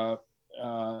Ukraine,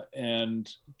 and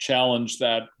challenge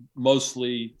that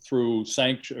mostly through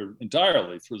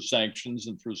entirely through sanctions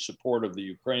and through support of the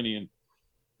Ukrainian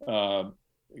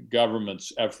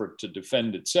government's effort to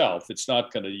defend itself.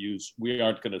 We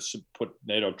aren't going to put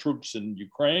NATO troops in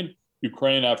Ukraine.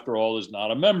 Ukraine, after all, is not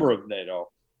a member of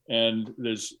NATO, and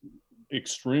there's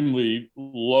extremely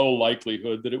low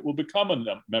likelihood that it will become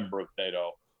a member of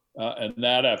NATO. And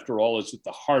that, after all, is at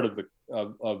the heart of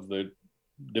the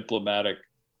diplomatic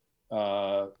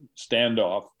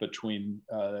standoff between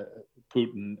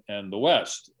Putin and the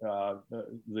West.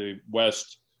 The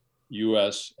West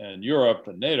US and Europe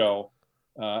and NATO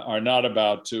are not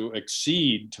about to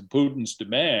accede to Putin's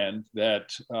demand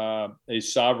that a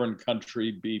sovereign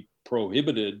country be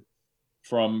prohibited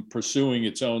from pursuing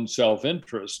its own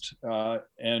self-interest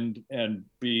and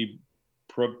be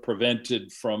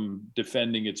prevented from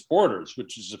defending its borders,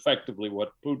 which is effectively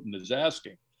what Putin is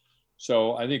asking.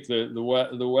 So I think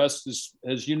the West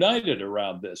has united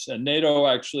around this, and NATO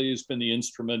actually has been the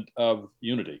instrument of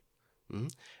unity. Mm-hmm.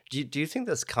 Do you think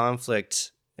this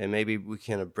conflict, and maybe we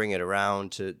can bring it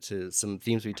around to some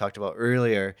themes we talked about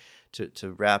earlier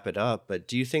to wrap it up, but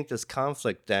do you think this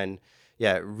conflict then,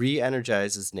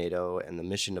 re-energizes NATO and the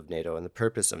mission of NATO and the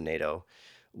purpose of NATO,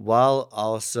 while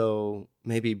also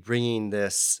maybe bringing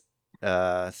this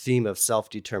theme of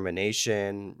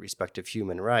self-determination, respect of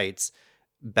human rights,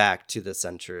 back to the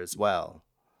center as well?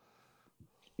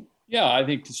 Yeah, I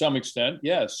think to some extent,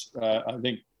 yes. I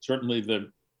think certainly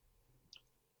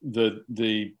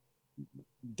the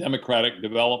democratic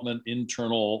development,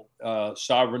 internal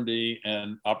sovereignty,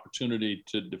 and opportunity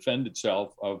to defend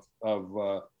itself of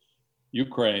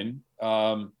Ukraine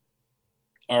are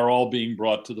all being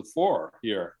brought to the fore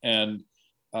here. And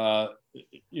I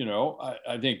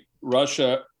think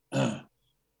Russia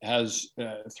has,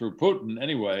 through Putin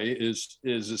anyway, is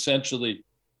essentially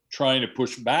trying to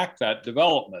push back that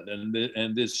development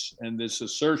and this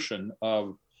assertion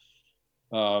of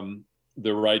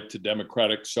the right to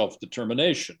democratic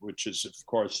self-determination, which is, of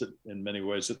course, in many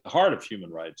ways at the heart of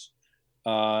human rights.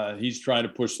 He's trying to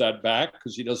push that back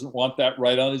because he doesn't want that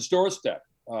right on his doorstep,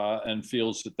 and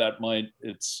feels that might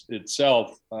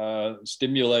itself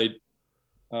stimulate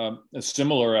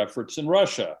similar efforts in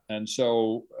Russia. And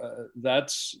so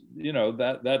that's,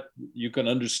 that you can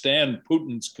understand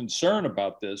Putin's concern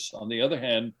about this. On the other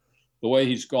hand, the way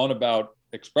he's gone about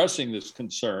expressing this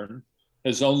concern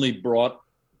has only brought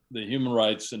the human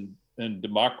rights and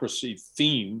democracy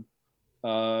theme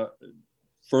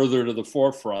further to the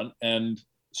forefront and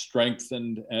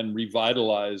strengthened and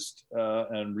revitalized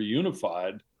and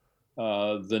reunified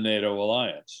the NATO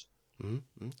alliance.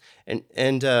 Mm-hmm.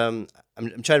 And I'm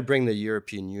trying to bring the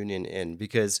European Union in,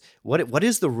 because what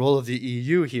is the role of the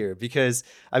EU here? Because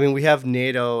we have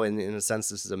NATO, and in a sense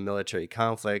this is a military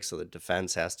conflict, so the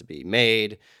defense has to be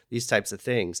made, these types of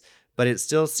things. But it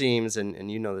still seems, and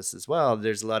you know this as well,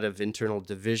 there's a lot of internal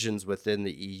divisions within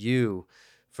the EU,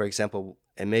 for example,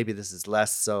 and maybe this is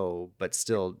less so, but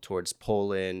still towards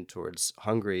Poland, towards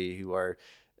Hungary, who are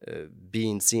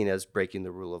being seen as breaking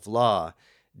the rule of law.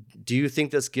 Do you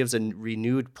think this gives a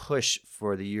renewed push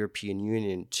for the European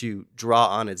Union to draw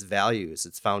on its values,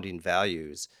 its founding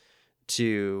values,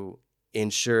 to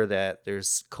ensure that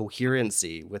there's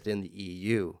coherency within the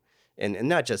EU? And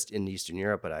not just in Eastern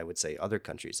Europe, but I would say other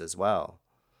countries as well.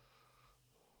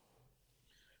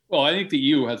 Well, I think the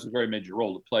EU has a very major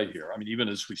role to play here. Even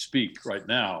as we speak right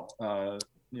now,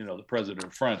 the president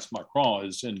of France, Macron,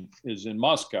 is in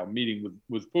Moscow meeting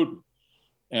with Putin.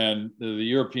 And the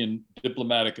European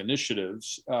diplomatic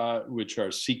initiatives, which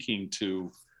are seeking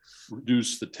to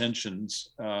reduce the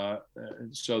tensions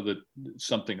so that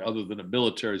something other than a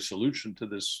military solution to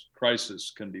this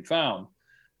crisis can be found,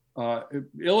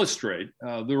 illustrate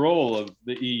the role of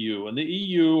the EU. And the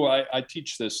EU, I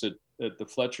teach this at the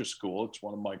Fletcher School. It's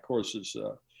one of my courses,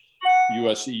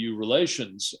 US-EU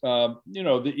relations.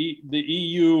 The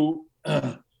EU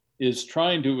is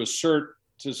trying to assert,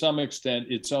 to some extent,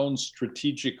 its own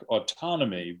strategic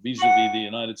autonomy vis-a-vis the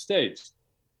United States.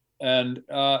 And,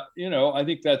 I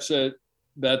think that's a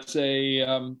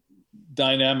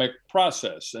dynamic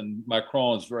process, and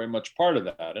Macron is very much part of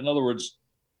that. In other words,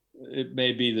 it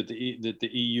may be that the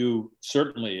EU,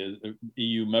 certainly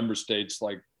EU member states,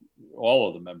 like all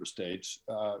of the member states,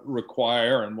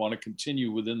 require and want to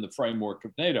continue within the framework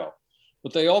of NATO.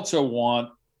 But they also want,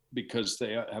 because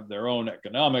they have their own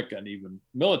economic and even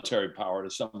military power to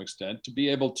some extent, to be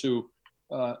able to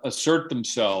assert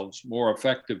themselves more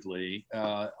effectively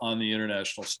on the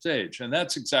international stage. And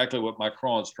that's exactly what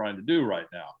Macron is trying to do right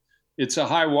now. It's a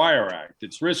high wire act.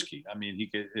 It's risky.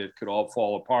 It could all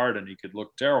fall apart and he could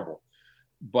look terrible.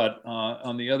 But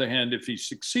on the other hand, if he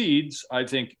succeeds, I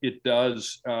think it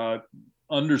does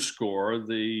underscore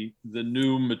the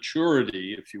new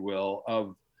maturity, if you will,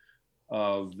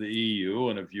 of the EU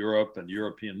and of Europe and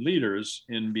European leaders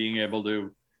in being able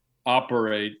to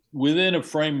operate within a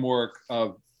framework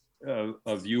of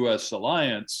US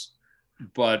alliance,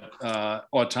 but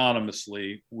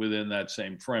autonomously within that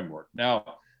same framework.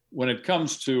 Now, when it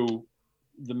comes to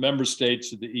the member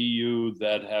states of the EU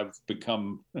that have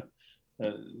become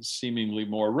seemingly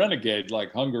more renegade,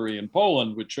 like Hungary and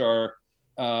Poland, which are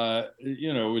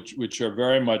which are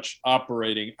very much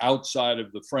operating outside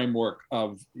of the framework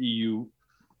of EU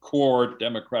core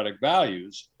democratic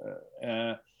values,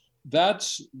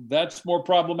 that's more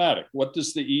problematic. What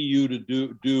does the EU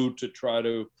do to try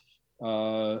to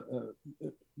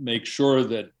make sure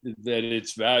that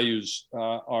its values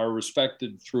are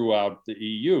respected throughout the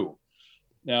EU?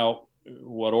 Now,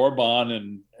 what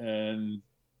Orban and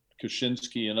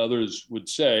Kaczynski and others would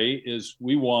say is,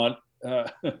 we want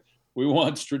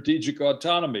strategic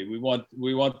autonomy. We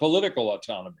want political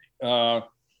autonomy.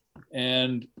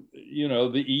 And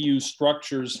the EU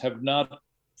structures have not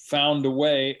found a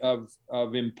way of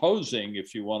imposing,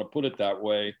 if you want to put it that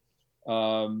way,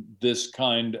 this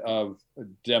kind of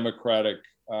democratic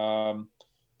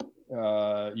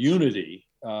unity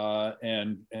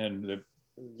and the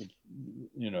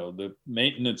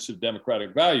maintenance of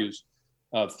democratic values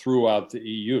throughout the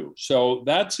EU. So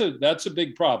that's a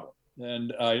big problem,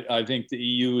 and I think the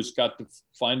EU has got to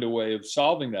find a way of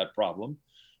solving that problem,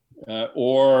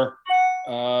 or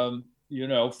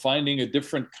finding a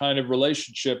different kind of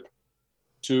relationship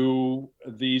to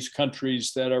these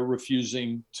countries that are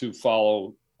refusing to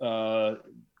follow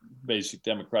basic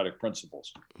democratic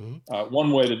principles. Mm-hmm.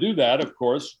 One way to do that, of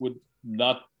course, would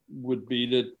be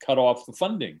to cut off the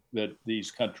funding that these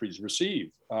countries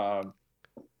receive.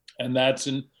 And that's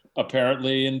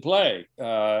apparently in play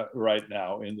right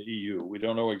now in the EU. We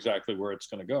don't know exactly where it's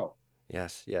going to go.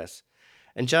 Yes.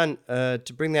 And John,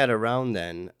 to bring that around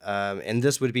then, and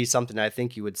this would be something I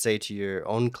think you would say to your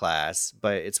own class,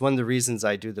 but it's one of the reasons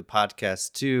I do the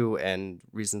podcast too, and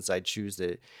reasons I choose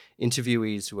the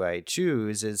interviewees who I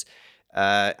choose is,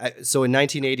 so in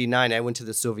 1989, I went to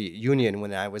the Soviet Union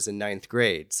when I was in 9th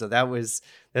grade. So that's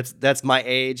my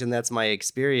age and that's my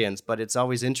experience. But it's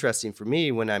always interesting for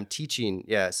me when I'm teaching,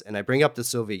 yes, and I bring up the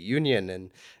Soviet Union and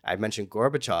I mentioned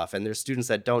Gorbachev, and there's students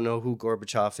that don't know who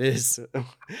Gorbachev is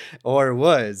or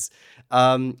was.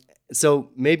 So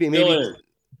maybe,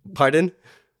 pardon?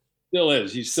 Still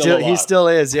is. He's still alive. He still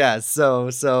is, yes.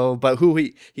 So, but who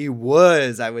he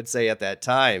was, I would say at that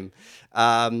time.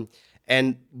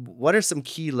 And what are some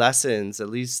key lessons, at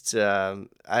least, and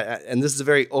this is a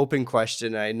very open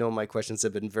question. I know my questions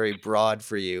have been very broad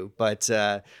for you, but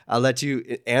I'll let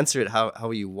you answer it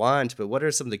how you want. But what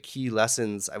are some of the key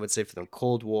lessons, I would say, from the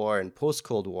Cold War and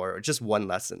post-Cold War, or just one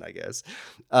lesson, I guess,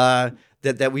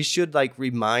 that we should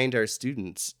remind our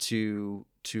students to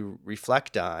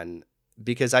reflect on?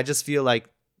 Because I just feel like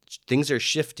things are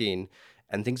shifting,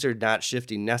 and things are not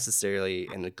shifting necessarily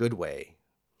in a good way.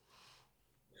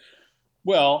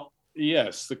 Well,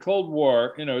 yes, the Cold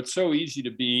War, it's so easy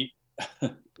to be,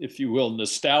 if you will,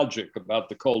 nostalgic about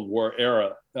the Cold War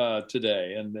era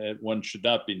today, and one should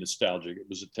not be nostalgic. It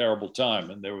was a terrible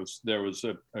time, and there was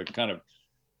a kind of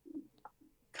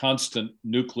constant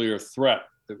nuclear threat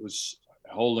that was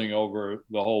holding over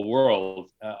the whole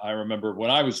world. I remember when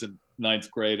I was in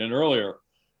 9th grade and earlier,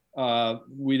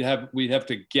 we'd have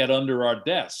to get under our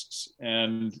desks,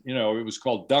 and it was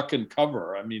called duck and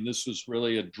cover. I mean, this was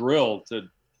really a drill to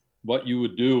what you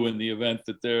would do in the event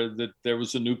that there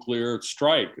was a nuclear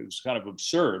strike. It was kind of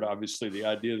absurd, obviously, the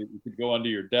idea that you could go under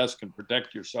your desk and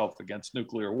protect yourself against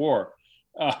nuclear war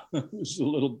was a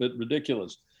little bit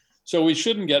ridiculous. So we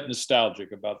shouldn't get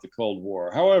nostalgic about the Cold War.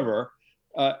 However,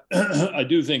 I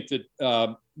do think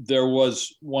that there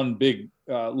was one big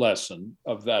lesson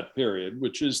of that period,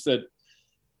 which is that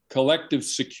collective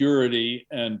security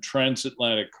and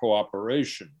transatlantic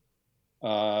cooperation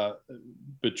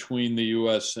between the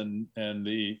US and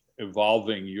the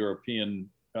evolving European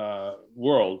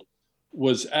world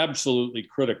was absolutely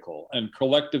critical. And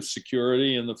collective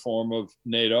security in the form of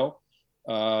NATO,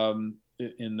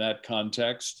 in that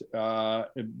context,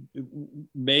 it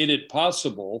made it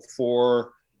possible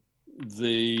for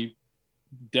the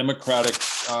democratic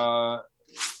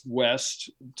West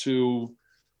to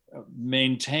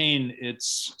maintain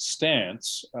its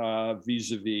stance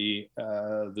vis-a-vis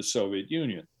the Soviet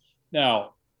Union.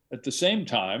 Now, at the same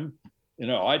time,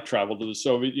 I traveled to the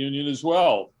Soviet Union as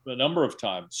well a number of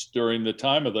times during the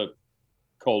time of the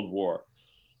Cold War.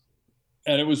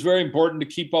 And it was very important to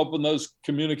keep open those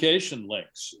communication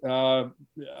links. I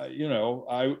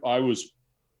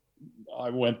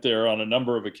went there on a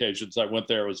number of occasions. I went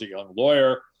there as a young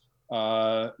lawyer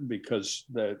because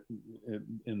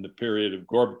in the period of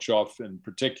Gorbachev in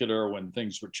particular, when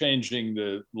things were changing,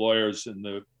 the lawyers in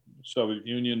the Soviet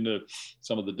Union,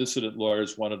 some of the dissident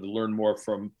lawyers wanted to learn more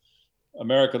from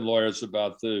American lawyers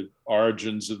about the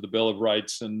origins of the Bill of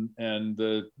Rights and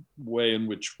the way in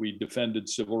which we defended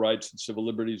civil rights and civil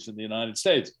liberties in the United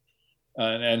States.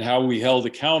 and how we held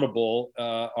accountable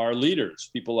our leaders,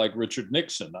 people like Richard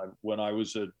Nixon. When I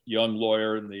was a young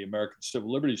lawyer in the American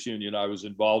Civil Liberties Union, I was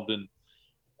involved in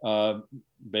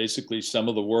basically some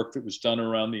of the work that was done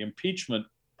around the impeachment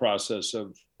process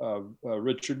of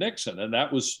Richard Nixon. And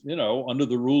that was, under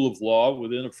the rule of law,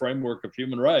 within a framework of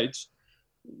human rights,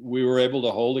 we were able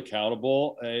to hold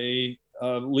accountable a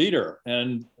leader.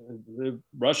 And the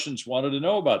Russians wanted to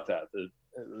know about that,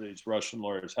 these Russian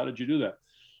lawyers. How did you do that?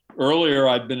 Earlier,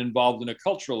 I'd been involved in a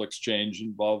cultural exchange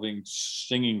involving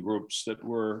singing groups that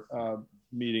were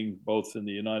meeting both in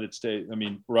the United States. I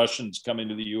mean, Russians coming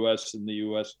to the U.S. and the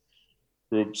U.S.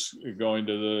 groups going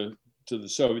to the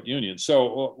Soviet Union. So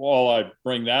all I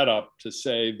bring that up to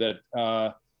say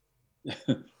that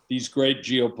these great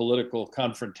geopolitical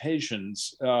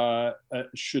confrontations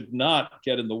should not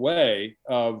get in the way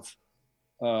of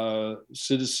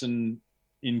citizen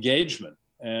engagement.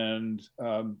 And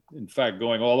in fact,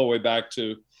 going all the way back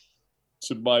to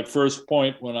my first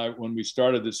point when we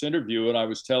started this interview, and I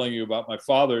was telling you about my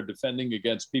father defending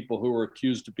against people who were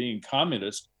accused of being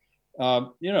communist.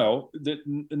 That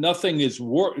nothing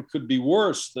could be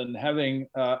worse than having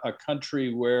a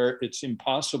country where it's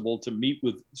impossible to meet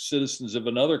with citizens of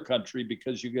another country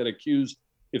because you get accused,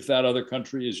 if that other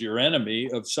country is your enemy,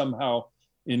 of somehow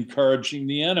encouraging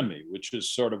the enemy, which is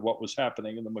sort of what was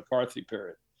happening in the McCarthy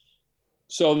period.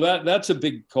 So that's a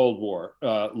big Cold War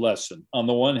lesson. On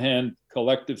the one hand,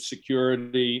 collective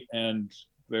security and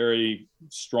very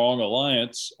strong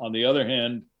alliance. On the other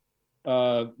hand,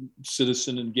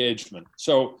 citizen engagement.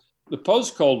 So the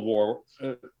post-Cold War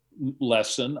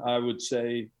lesson, I would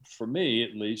say, for me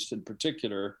at least in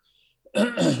particular,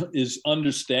 is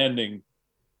understanding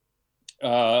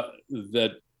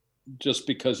that just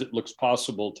because it looks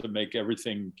possible to make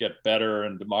everything get better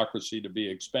and democracy to be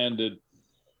expanded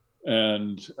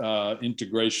and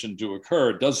integration to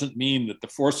occur doesn't mean that the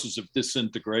forces of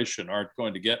disintegration aren't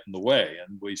going to get in the way.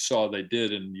 And we saw they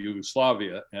did in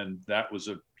Yugoslavia, and that was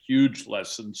a huge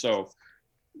lesson. So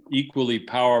equally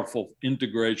powerful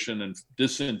integration and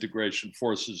disintegration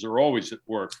forces are always at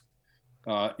work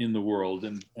in the world,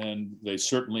 and they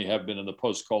certainly have been in the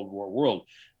post-Cold War world.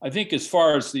 I think as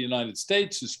far as the United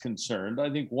States is concerned, I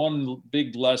think one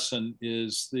big lesson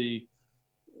is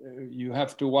you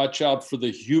have to watch out for the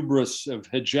hubris of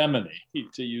hegemony,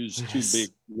 to use two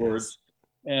big words.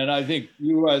 And I think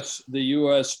the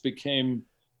U.S. became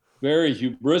very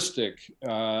hubristic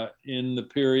in the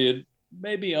period,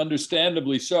 maybe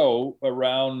understandably so,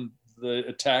 around the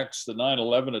attacks, the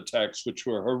 9/11 attacks, which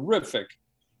were horrific.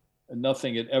 And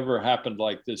nothing had ever happened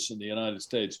like this in the United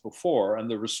States before. And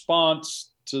the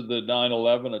response to the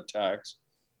 9/11 attacks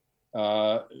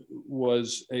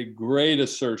was a great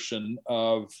assertion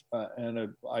of,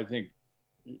 I think,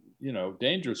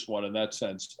 dangerous one in that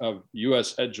sense, of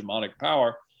U.S. hegemonic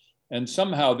power. And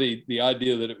somehow the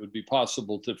idea that it would be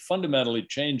possible to fundamentally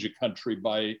change a country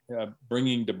by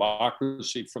bringing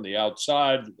democracy from the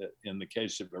outside, in the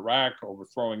case of Iraq,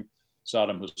 overthrowing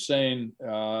Saddam Hussein,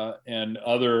 and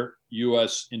other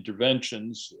U.S.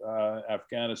 interventions,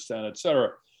 Afghanistan, et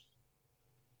cetera.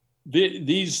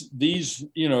 The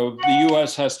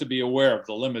U.S. has to be aware of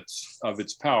the limits of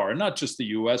its power, and not just the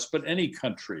U.S., but any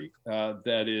country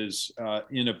that is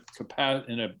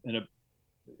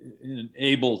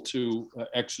able to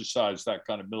exercise that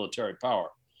kind of military power.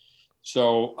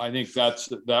 So I think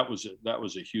that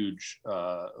was a huge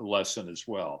lesson as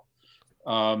well.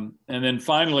 And then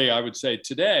finally, I would say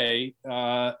today,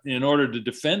 in order to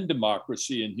defend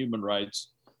democracy and human rights,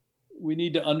 we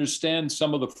need to understand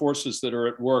some of the forces that are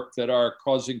at work that are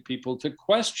causing people to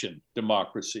question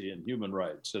democracy and human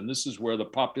rights. And this is where the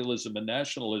populism and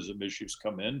nationalism issues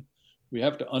come in. We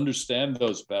have to understand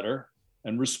those better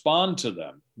and respond to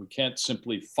them. We can't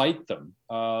simply fight them.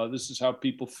 This is how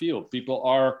people feel. People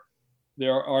are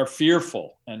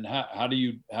fearful, and how do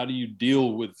you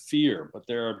deal with fear? But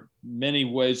there are many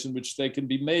ways in which they can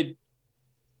be made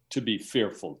to be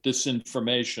fearful.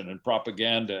 Disinformation and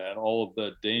propaganda and all of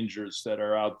the dangers that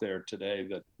are out there today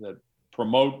that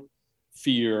promote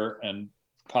fear and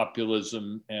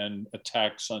populism and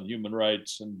attacks on human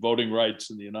rights and voting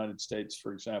rights in the United States,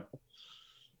 for example.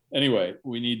 Anyway,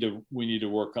 we need to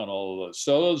work on all of those.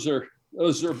 So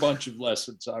those are a bunch of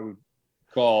lessons I would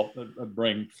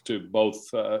bring to both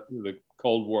the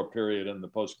Cold War period and the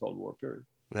post-Cold War period.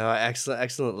 No,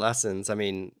 excellent lessons. I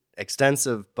mean,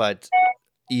 extensive, but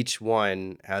each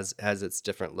one has its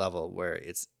different level where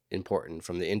it's important,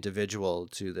 from the individual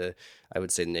to the, I would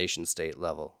say, nation state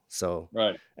level. So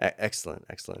right.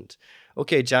 Excellent.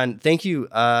 Okay, John, thank you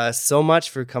so much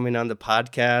for coming on the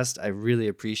podcast. I really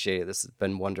appreciate it. This has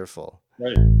been wonderful.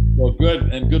 Right. Well,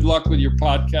 good. And good luck with your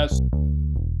podcast.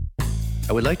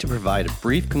 I would like to provide a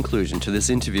brief conclusion to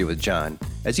this interview with John.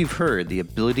 As you've heard, the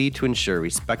ability to ensure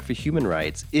respect for human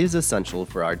rights is essential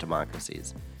for our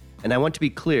democracies. And I want to be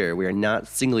clear, we are not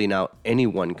singling out any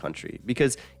one country,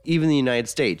 because even the United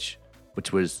States,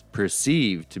 which was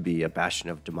perceived to be a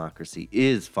bastion of democracy,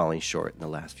 is falling short in the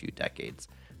last few decades.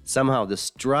 Somehow the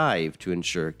strive to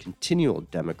ensure continual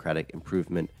democratic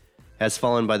improvement has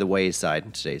fallen by the wayside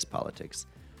in today's politics.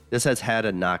 This has had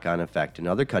a knock-on effect in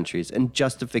other countries and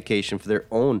justification for their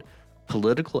own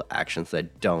political actions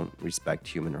that don't respect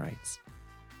human rights.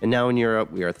 And now in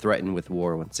Europe, we are threatened with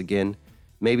war once again.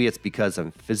 Maybe it's because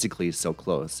I'm physically so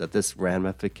close that the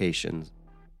ramifications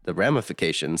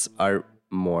are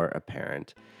more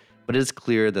apparent. But it is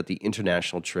clear that the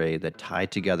international trade that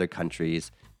tied together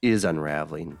countries is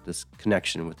unraveling. This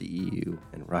connection with the EU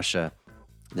and Russia,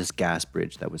 this gas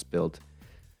bridge that was built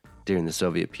during the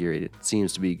Soviet period,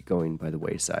 seems to be going by the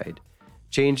wayside.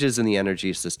 Changes in the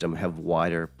energy system have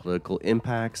wider political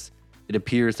impacts. It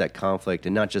appears that conflict,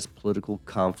 and not just political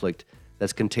conflict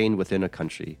that's contained within a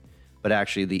country, but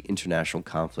actually the international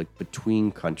conflict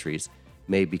between countries,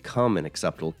 may become an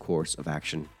acceptable course of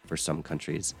action for some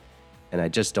countries. And I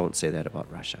just don't say that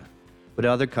about Russia. But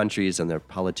other countries and their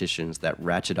politicians that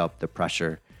ratchet up the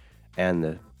pressure and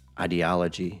the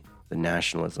ideology, the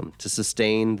nationalism, to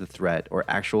sustain the threat or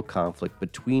actual conflict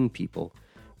between people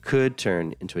could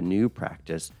turn into a new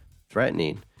practice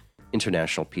threatening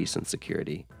international peace and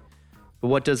security. But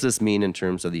what does this mean in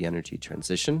terms of the energy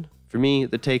transition? For me,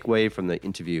 the takeaway from the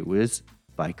interview is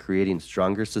by creating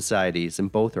stronger societies in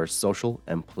both our social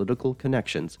and political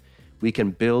connections, we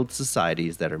can build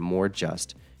societies that are more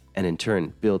just and in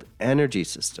turn build energy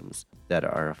systems that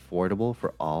are affordable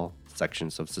for all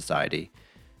sections of society.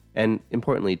 And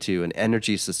importantly, too, an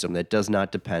energy system that does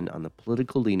not depend on the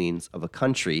political leanings of a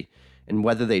country and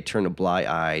whether they turn a blind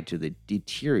eye to the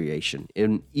deterioration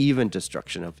and even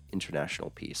destruction of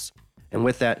international peace. And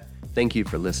with that, thank you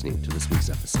for listening to this week's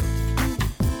episode.